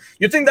that. But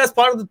you think that's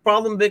part of the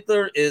problem,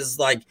 Victor, is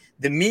like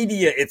the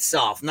media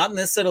itself, not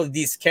necessarily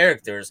these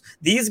characters.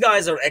 These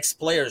guys are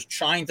ex-players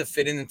trying to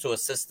fit into a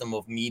system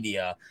of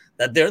media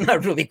that they're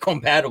not really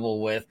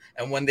compatible with.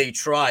 And when they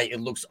try, it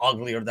looks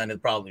uglier than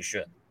it probably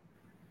should.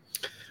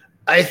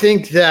 I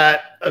think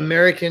that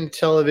American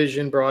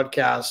television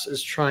broadcast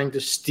is trying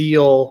to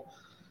steal's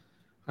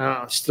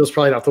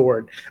probably not the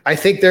word. I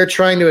think they're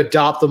trying to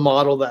adopt the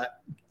model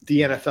that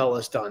the NFL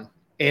has done,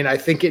 and I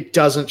think it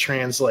doesn't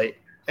translate.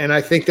 And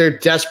I think they're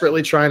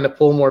desperately trying to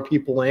pull more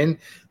people in,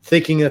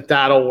 thinking that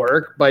that'll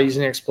work by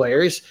using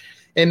ex-players.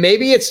 And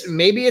maybe it's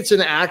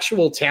an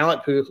actual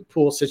talent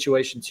pool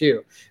situation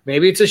too.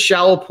 Maybe it's a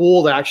shallow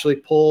pool to actually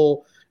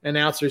pull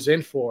announcers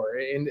in for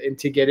and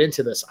to get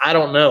into this. I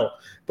don't know,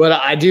 but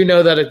I do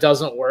know that it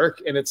doesn't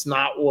work, and it's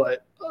not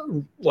what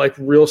like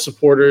real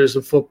supporters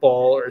of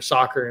football or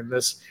soccer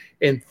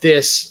in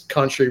this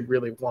country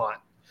really want.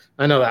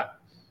 I know that.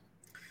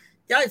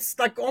 Yeah, it's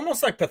like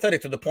almost like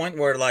pathetic to the point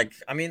where, like,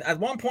 I mean, at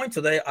one point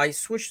today, I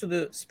switched to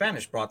the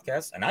Spanish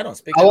broadcast, and I don't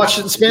speak. I watched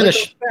it in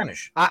Spanish.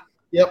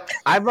 Yep.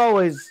 I've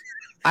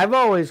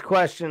always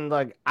questioned,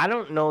 like, I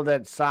don't know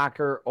that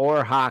soccer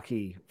or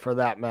hockey, for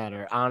that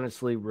matter,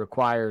 honestly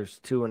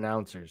requires two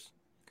announcers.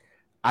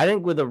 I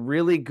think with a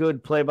really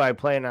good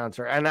play-by-play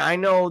announcer, and I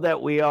know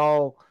that we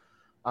all,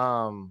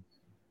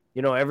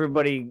 you know,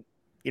 everybody,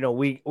 you know,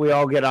 we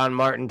all get on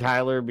Martin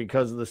Tyler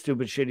because of the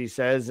stupid shit he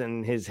says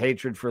and his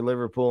hatred for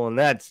Liverpool, and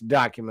that's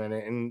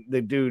documented, and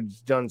the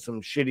dude's done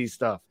some shitty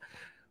stuff.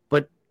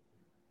 But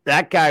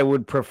that guy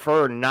would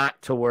prefer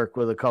not to work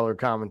with a color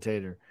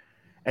commentator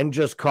and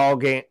just call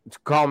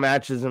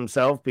matches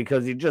himself,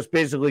 because he just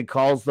basically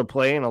calls the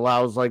play and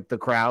allows, like, the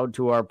crowd,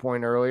 to our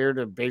point earlier,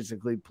 to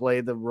basically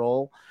play the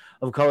role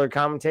of color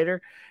commentator.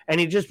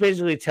 And he just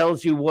basically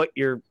tells you what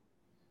you're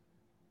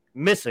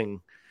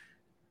missing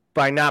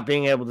by not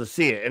being able to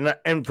see it.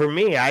 And for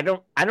me, I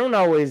don't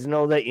always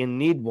know that you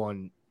need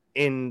one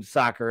in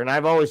soccer. And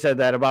I've always said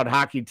that about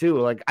hockey too.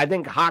 Like, I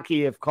think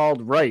hockey, if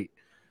called right,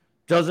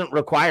 doesn't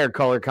require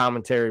color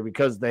commentary,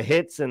 because the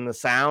hits and the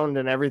sound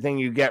and everything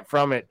you get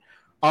from it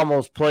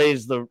almost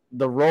plays the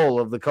role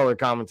of the color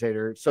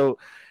commentator. So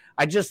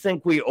I just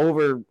think we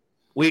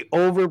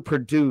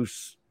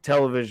overproduce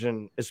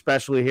television,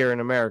 especially here in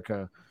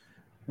America,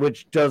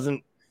 which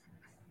doesn't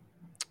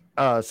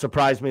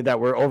surprise me that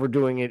we're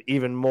overdoing it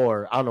even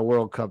more on a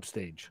World Cup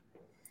stage.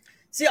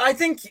 See, I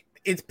think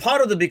it's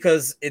part of it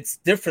because it's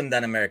different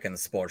than American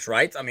sports,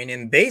 right? I mean,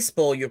 in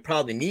baseball, you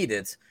probably need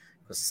it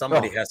because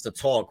somebody has to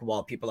talk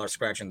while people are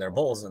scratching their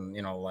balls and,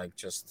 like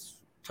just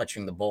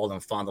touching the ball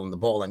and fondling the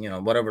ball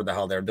and, whatever the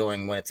hell they're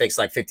doing when it takes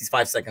like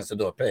 55 seconds to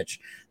do a pitch.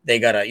 They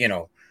got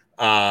to,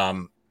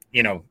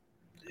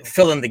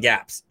 fill in the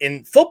gaps.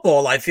 In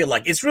football, I feel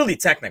like it's really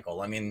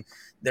technical. I mean,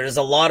 there's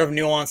a lot of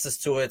nuances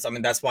to it. I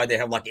mean, that's why they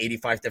have like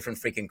 85 different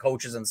freaking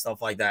coaches and stuff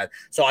like that.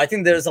 So I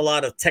think there's a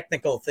lot of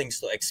technical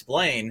things to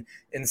explain.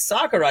 In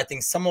soccer, I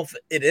think some of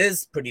it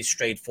is pretty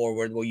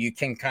straightforward where you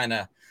can kind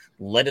of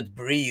let it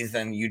breathe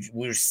and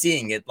we're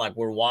seeing it like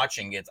we're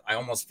watching it. I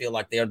almost feel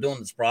like they are doing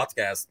this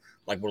broadcast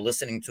like we're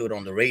listening to it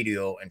on the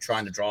radio and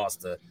trying to draw us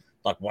to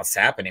like what's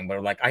happening.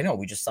 But like, I know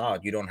we just saw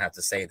it. You don't have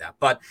to say that.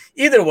 But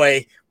either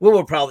way, we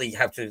will probably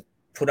have to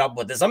put up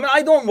with this. I mean,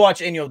 I don't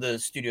watch any of the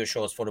studio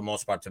shows for the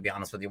most part, to be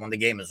honest with you. When the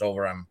game is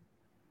over,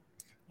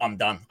 I'm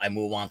done. I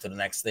move on to the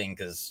next thing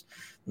because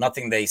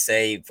nothing they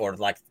say for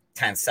like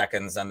 10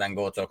 seconds and then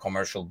go to a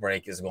commercial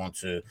break is going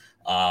to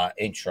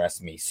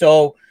interest me.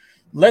 So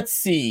let's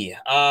see.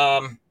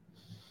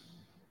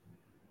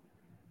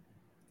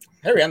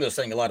 Harry Endo's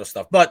saying a lot of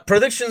stuff, but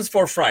predictions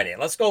for Friday.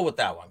 Let's go with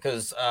that one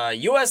because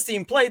U.S.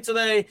 team played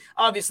today.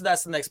 Obviously,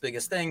 that's the next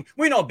biggest thing.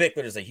 We know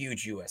Bickler is a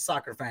huge U.S.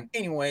 soccer fan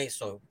anyway,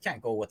 so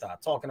can't go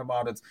without talking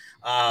about it.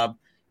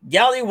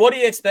 Gally, what do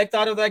you expect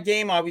out of that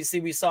game? Obviously,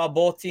 we saw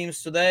both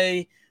teams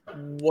today.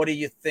 What do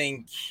you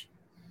think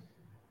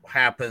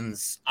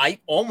happens? I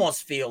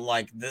almost feel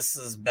like this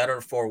is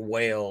better for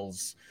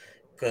Wales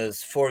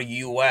because for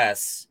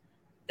U.S.,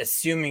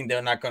 assuming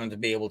they're not going to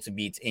be able to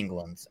beat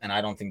England, and I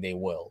don't think they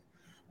will.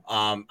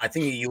 I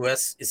think the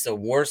U.S. is a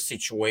worse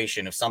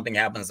situation if something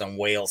happens and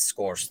Wales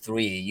scores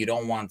 3. You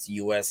don't want the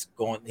U.S.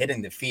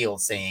 hitting the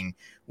field saying,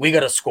 we got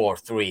to score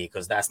 3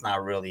 because that's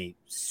not really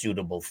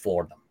suitable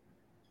for them.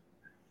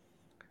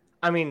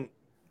 I mean,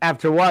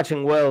 after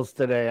watching Wales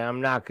today,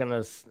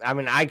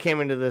 I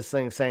came into this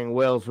thing saying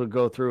Wales would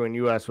go through and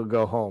U.S. would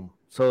go home.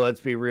 So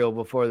let's be real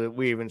before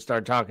we even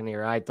start talking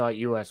here. I thought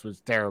U.S.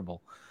 was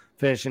terrible,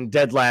 finishing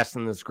dead last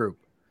in this group.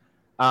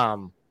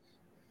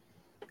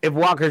 If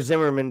Walker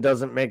Zimmerman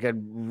doesn't make a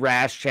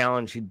rash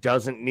challenge he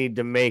doesn't need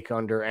to make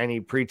under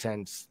any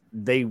pretense,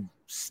 they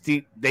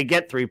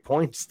get 3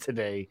 points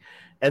today,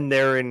 and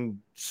they're in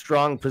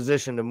strong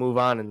position to move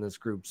on in this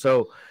group.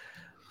 So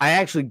I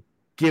actually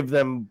give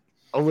them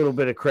a little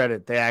bit of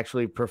credit. They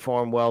actually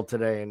performed well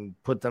today and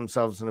put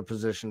themselves in a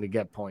position to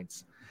get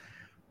points.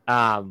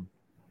 I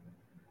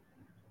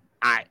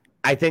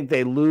think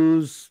they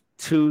lose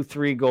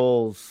 2-3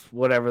 goals,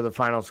 whatever the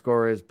final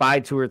score is, by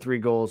 2 or 3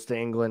 goals to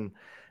England.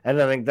 And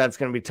I think that's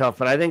going to be tough.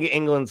 But I think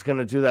England's going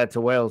to do that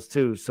to Wales,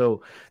 too.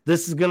 So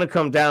this is going to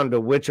come down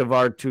to which of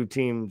our two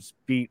teams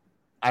beat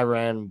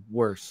Iran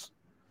worse.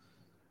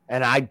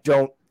 And I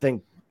don't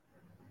think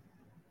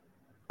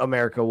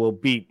America will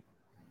beat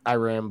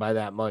Iran by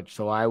that much.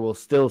 So I will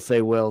still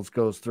say Wales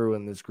goes through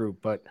in this group.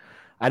 But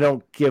I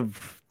don't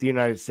give the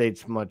United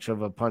States much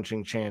of a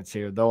punching chance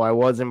here, though I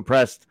was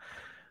impressed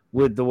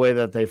with the way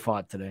that they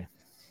fought today.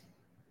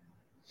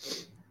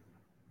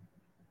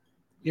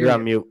 You're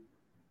on mute.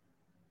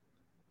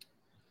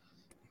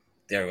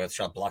 There we go.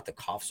 Try to block the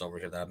coughs over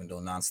here that I've been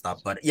doing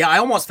nonstop. But yeah, I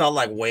almost felt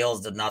like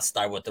Wales did not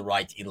start with the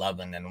right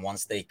 11. And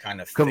once they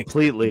kind of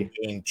completely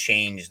the game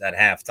changed at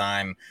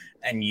halftime,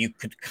 and you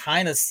could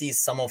kind of see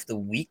some of the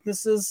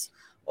weaknesses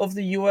of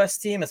the U.S.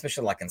 team,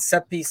 especially like in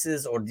set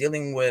pieces or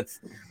dealing with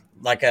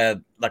like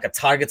a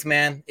target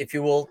man, if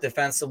you will,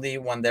 defensively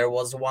when there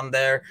was one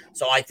there.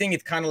 So I think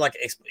it kind of like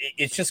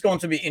it's just going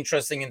to be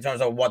interesting in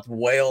terms of what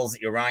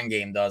Wales-Iran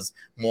game does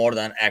more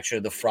than actually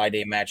the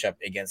Friday matchup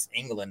against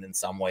England in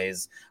some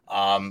ways,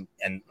 and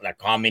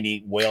like how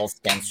many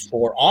Wales can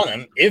score on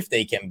them if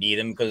they can beat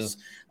them. Because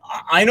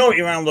I know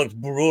Iran looked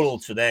brutal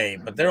today,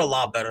 but they're a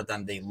lot better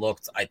than they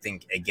looked, I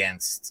think,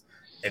 against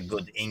a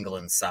good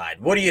England side.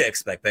 What do you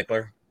expect,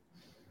 Bickler?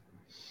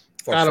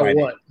 Out of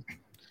what?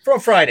 From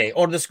Friday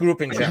or this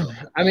group in general?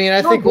 I mean,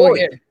 I think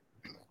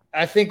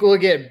we'll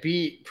get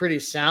beat pretty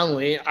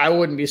soundly. I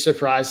wouldn't be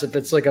surprised if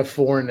it's like a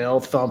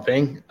 4-0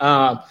 thumping.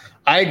 I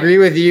agree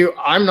with you.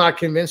 I'm not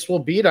convinced we'll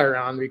beat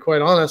Iran, to be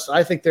quite honest.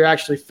 I think they're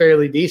actually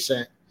fairly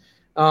decent.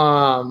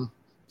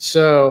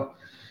 So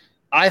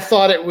I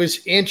thought it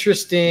was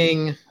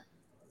interesting.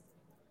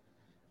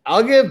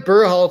 I'll give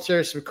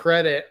Berhalter some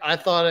credit. I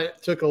thought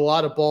it took a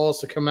lot of balls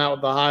to come out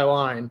with the high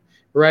line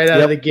right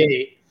out of the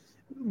gate,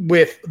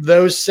 with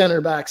those center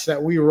backs that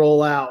we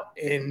roll out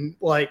and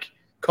like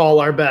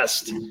call our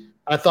best.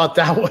 I thought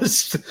that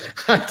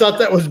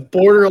was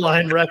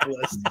borderline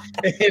reckless.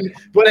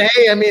 But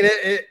hey, I mean,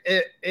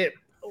 it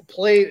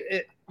played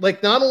it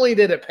like, not only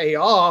did it pay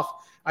off,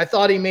 I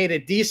thought he made a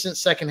decent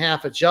second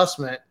half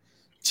adjustment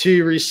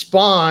to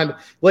respond.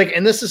 Like,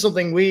 and this is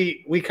something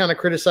we kind of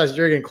criticized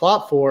Jurgen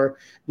Klopp for.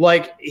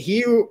 Like,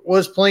 he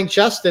was playing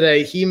chess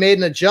today. He made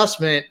an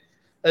adjustment,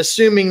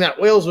 assuming that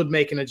Wales would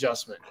make an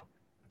adjustment.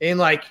 And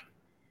like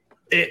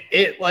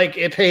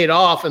it paid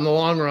off in the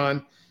long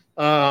run.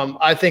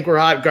 I think we're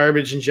hot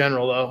garbage in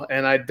general, though,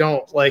 and I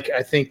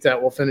think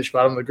that we'll finish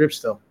bottom of the group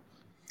still.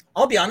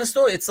 I'll be honest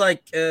though, it's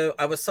like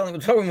I was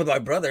talking with my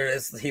brother.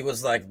 He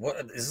was like, "What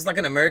is this like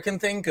an American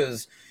thing?"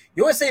 Because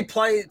USA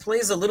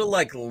plays a little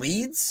like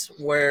Leeds,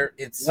 where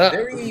it's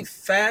very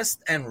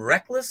fast and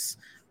reckless,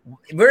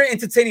 very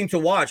entertaining to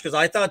watch. Because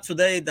I thought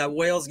today that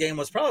Wales game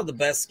was probably the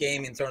best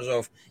game in terms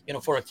of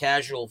for a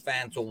casual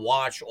fan to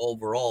watch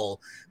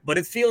overall. But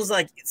it feels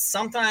like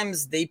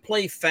sometimes they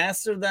play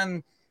faster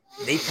than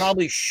they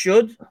probably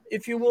should,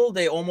 if you will.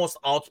 They almost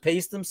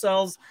outpace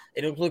themselves.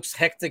 It looks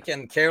hectic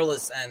and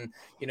careless. And,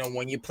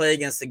 when you play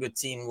against a good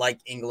team like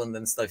England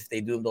and stuff, if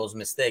they do those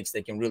mistakes,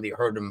 they can really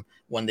hurt them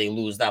when they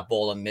lose that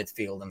ball in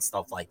midfield and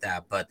stuff like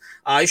that. But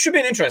it should be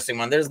an interesting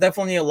one. There's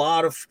definitely a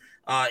lot of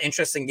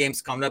interesting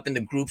games coming up in the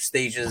group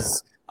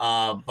stages.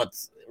 But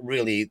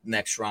really,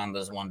 next round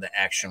is when the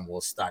action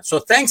will start. So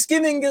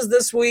Thanksgiving is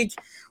this week.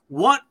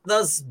 What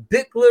does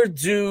Bickler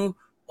do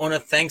on a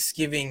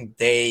Thanksgiving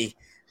day?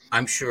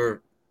 I'm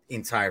sure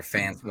entire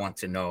fans want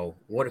to know,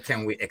 what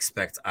can we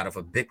expect out of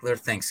a Bickler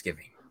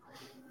Thanksgiving?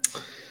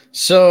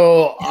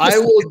 So I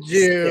will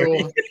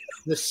do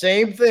the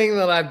same thing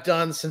that I've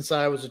done since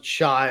I was a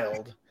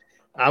child.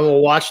 I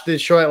will watch the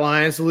Detroit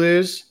Lions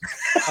lose.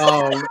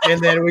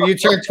 And then when you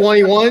turn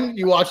 21,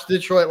 you watch the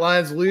Detroit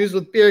Lions lose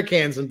with beer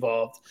cans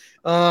involved.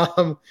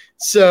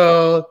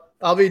 So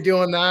I'll be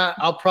doing that.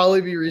 I'll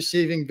probably be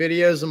receiving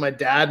videos of my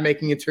dad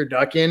making a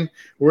turducken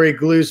where he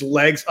glues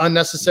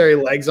unnecessary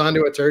legs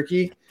onto a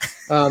turkey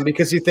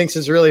because he thinks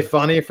it's really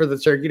funny for the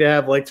turkey to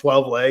have like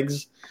 12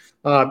 legs,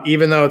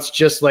 even though it's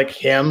just like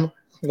him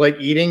like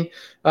eating.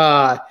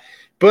 But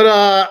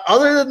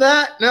other than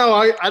that, no,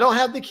 I don't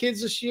have the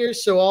kids this year,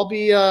 so I'll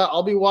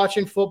be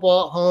watching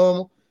football at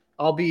home.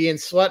 I'll be in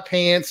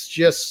sweatpants,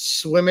 just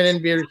swimming in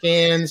beer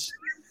cans.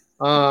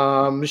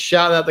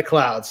 Shout out the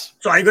clouds.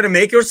 So are you gonna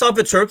make yourself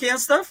a turkey and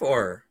stuff,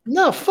 or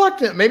no? Fuck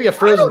that. Maybe a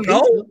frozen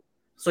pizza.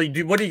 So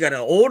what are you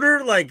gonna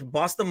order? Like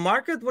Boston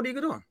Market? What are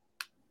you doing?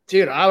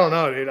 Dude, I don't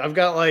know, dude. I've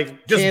got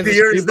like just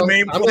beer is the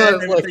main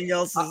plan. Everything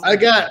else is I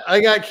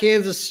got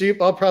Kansas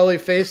soup. I'll probably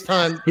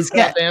FaceTime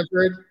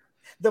Bamford.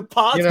 The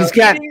pot, he's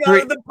got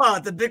out of the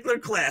pot, the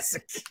Bickler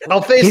Classic.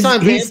 I'll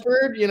FaceTime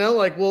Bamford,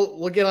 like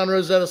we'll get on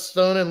Rosetta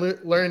Stone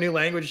and learn a new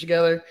language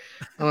together.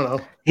 I don't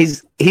know.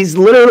 He's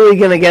literally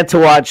gonna get to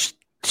watch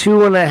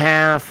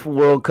 2.5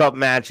 World Cup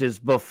matches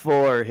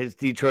before his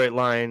Detroit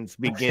Lions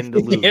begin to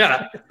lose.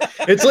 Yeah.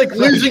 It's like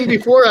losing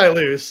before I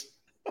lose.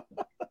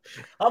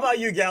 How about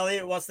you,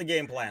 Gally? What's the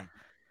game plan?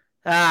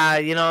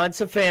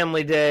 It's a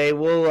family day.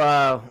 We'll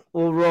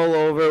roll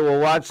over.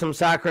 We'll watch some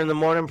soccer in the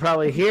morning,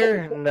 probably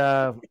here, and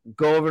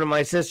go over to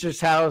my sister's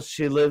house.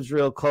 She lives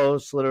real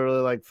close,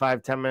 literally like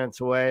 5-10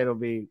 minutes away. It'll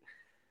be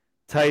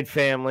tight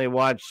family.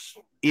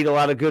 Eat a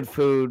lot of good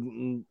food.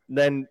 And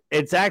then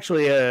it's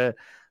actually a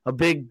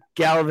big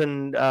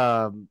Galvin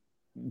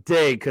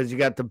day because you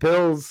got the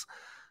Bills.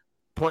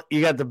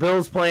 You got the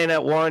Bills playing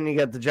at 1, you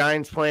got the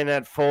Giants playing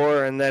at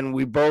 4, and then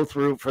we both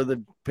root for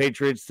the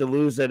Patriots to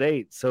lose at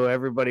 8, so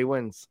everybody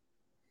wins.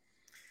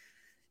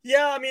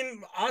 Yeah, I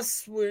mean,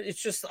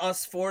 it's just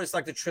us four. It's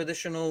like the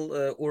traditional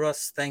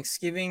Uras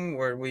Thanksgiving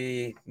where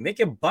we make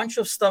a bunch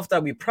of stuff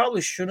that we probably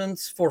shouldn't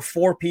for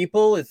 4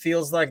 people. It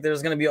feels like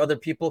there's going to be other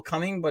people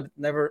coming, but it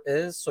never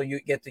is. So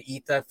you get to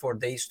eat that for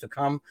days to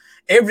come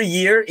every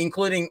year,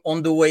 including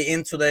on the way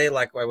in today.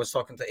 Like I was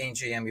talking to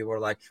Angie and we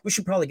were like, we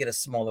should probably get a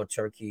smaller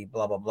turkey,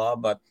 blah, blah, blah.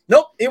 But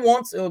nope, it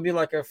won't. It will be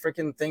like a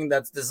freaking thing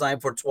that's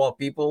designed for 12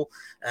 people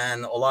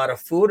and a lot of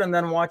food and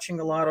then watching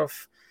a lot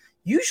of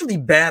usually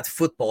bad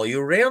football.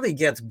 You rarely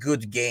get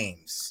good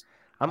games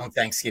on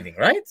Thanksgiving,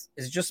 right?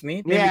 It's just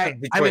me.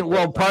 Maybe I mean,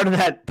 well, part of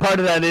that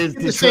is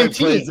Detroit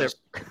plays.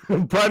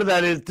 Part of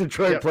that is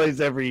Detroit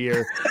plays every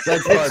year.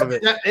 That's part of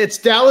it. It's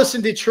Dallas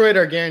and Detroit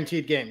are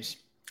guaranteed games.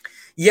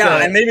 Yeah,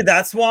 so, and maybe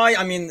that's why.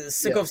 I mean,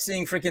 sick of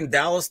seeing freaking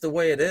Dallas the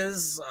way it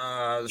is.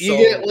 You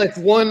get like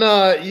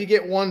you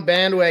get one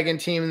bandwagon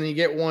team, and then you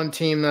get one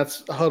team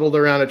that's huddled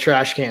around a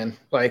trash can.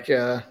 Like,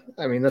 I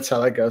mean, that's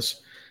how that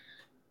goes.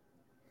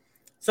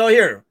 So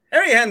here,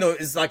 Harry Hendo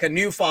is like a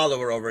new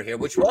follower over here,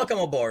 which welcome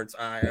aboard.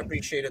 I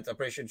appreciate it. I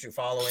appreciate you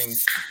following.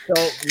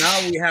 So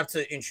now we have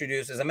to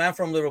introduce, as a man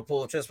from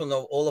Liverpool, just want to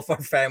know all of our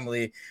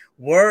family,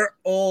 where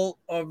all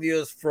of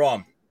you is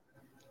from.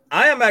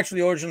 I am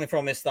actually originally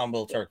from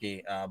Istanbul,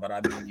 Turkey, but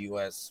I've been in the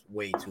U.S.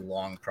 way too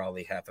long,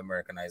 probably half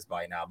Americanized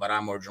by now, but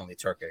I'm originally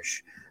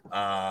Turkish.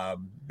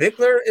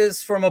 Bickler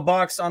is from a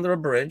box under a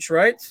bridge,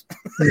 right?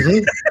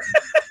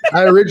 Mm-hmm.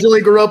 I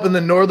originally grew up in the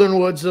northern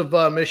woods of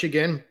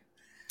Michigan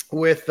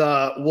with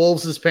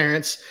Wolves'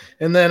 parents,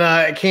 and then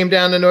I came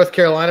down to North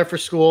Carolina for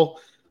school.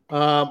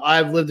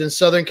 I've lived in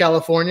Southern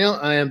California.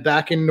 I am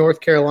back in North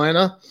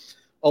Carolina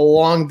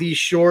along the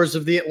shores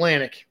of the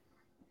Atlantic.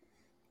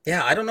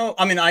 Yeah, I don't know.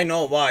 I mean, I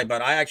know why,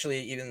 but I actually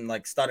even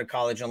started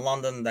college in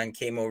London, then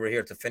came over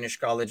here to finish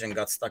college and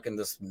got stuck in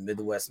this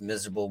Midwest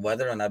miserable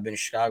weather. And I've been in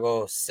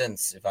Chicago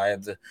since. If I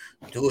had to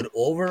do it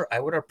over, I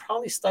would have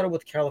probably started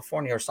with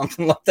California or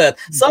something like that.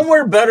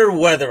 Somewhere better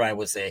weather, I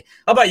would say.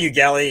 How about you,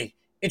 Gally?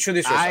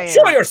 Introduce yourself.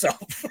 Show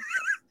yourself.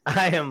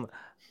 I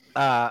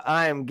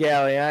am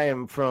Gally. I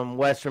am from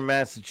Western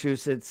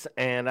Massachusetts,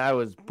 and I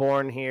was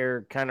born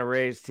here, kind of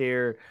raised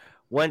here,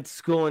 went to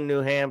school in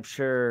New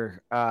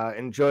Hampshire,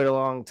 enjoyed a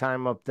long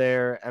time up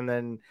there, and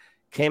then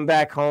came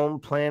back home,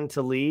 planned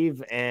to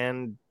leave,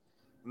 and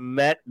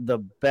met the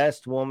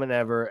best woman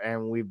ever,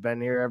 and we've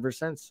been here ever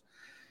since.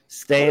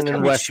 Staying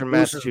in Western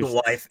Massachusetts.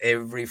 The wife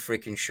every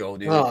freaking show,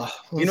 dude.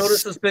 You know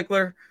this is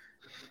Pickler?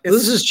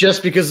 This is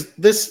just because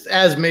this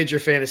has major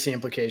fantasy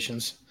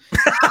implications.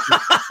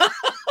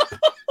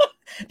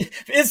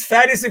 It's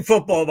fantasy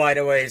football, by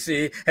the way.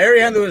 See,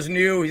 Harry Andrew is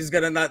new. He's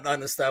gonna not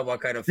understand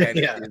what kind of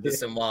fantasy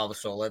this involves.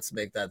 So let's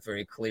make that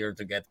very clear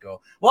to get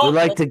go. Well, we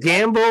like to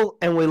gamble,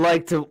 and we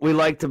like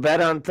to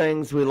bet on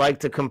things. We like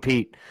to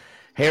compete.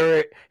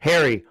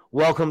 Harry,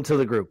 welcome to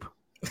the group.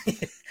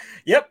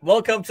 Yep,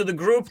 welcome to the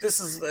group.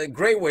 This is a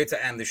great way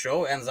to end the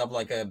show. Ends up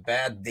like a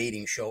bad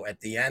dating show at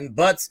the end,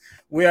 but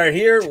we are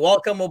here.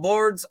 Welcome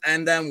aboard,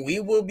 and then we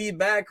will be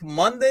back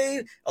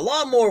Monday. A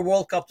lot more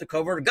World Cup to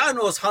cover. God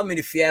knows how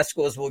many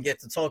fiascos we'll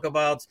get to talk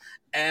about,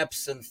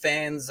 apps and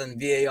fans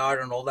and VAR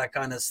and all that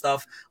kind of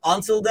stuff.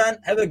 Until then,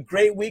 have a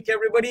great week,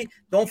 everybody.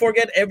 Don't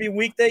forget, every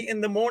weekday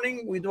in the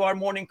morning, we do our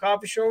morning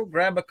coffee show.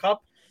 Grab a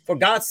cup. For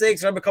God's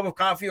sakes, grab a cup of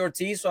coffee or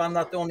tea so I'm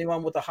not the only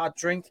one with a hot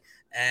drink.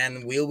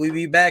 And we'll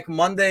be back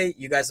Monday.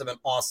 You guys have an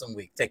awesome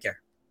week. Take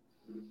care.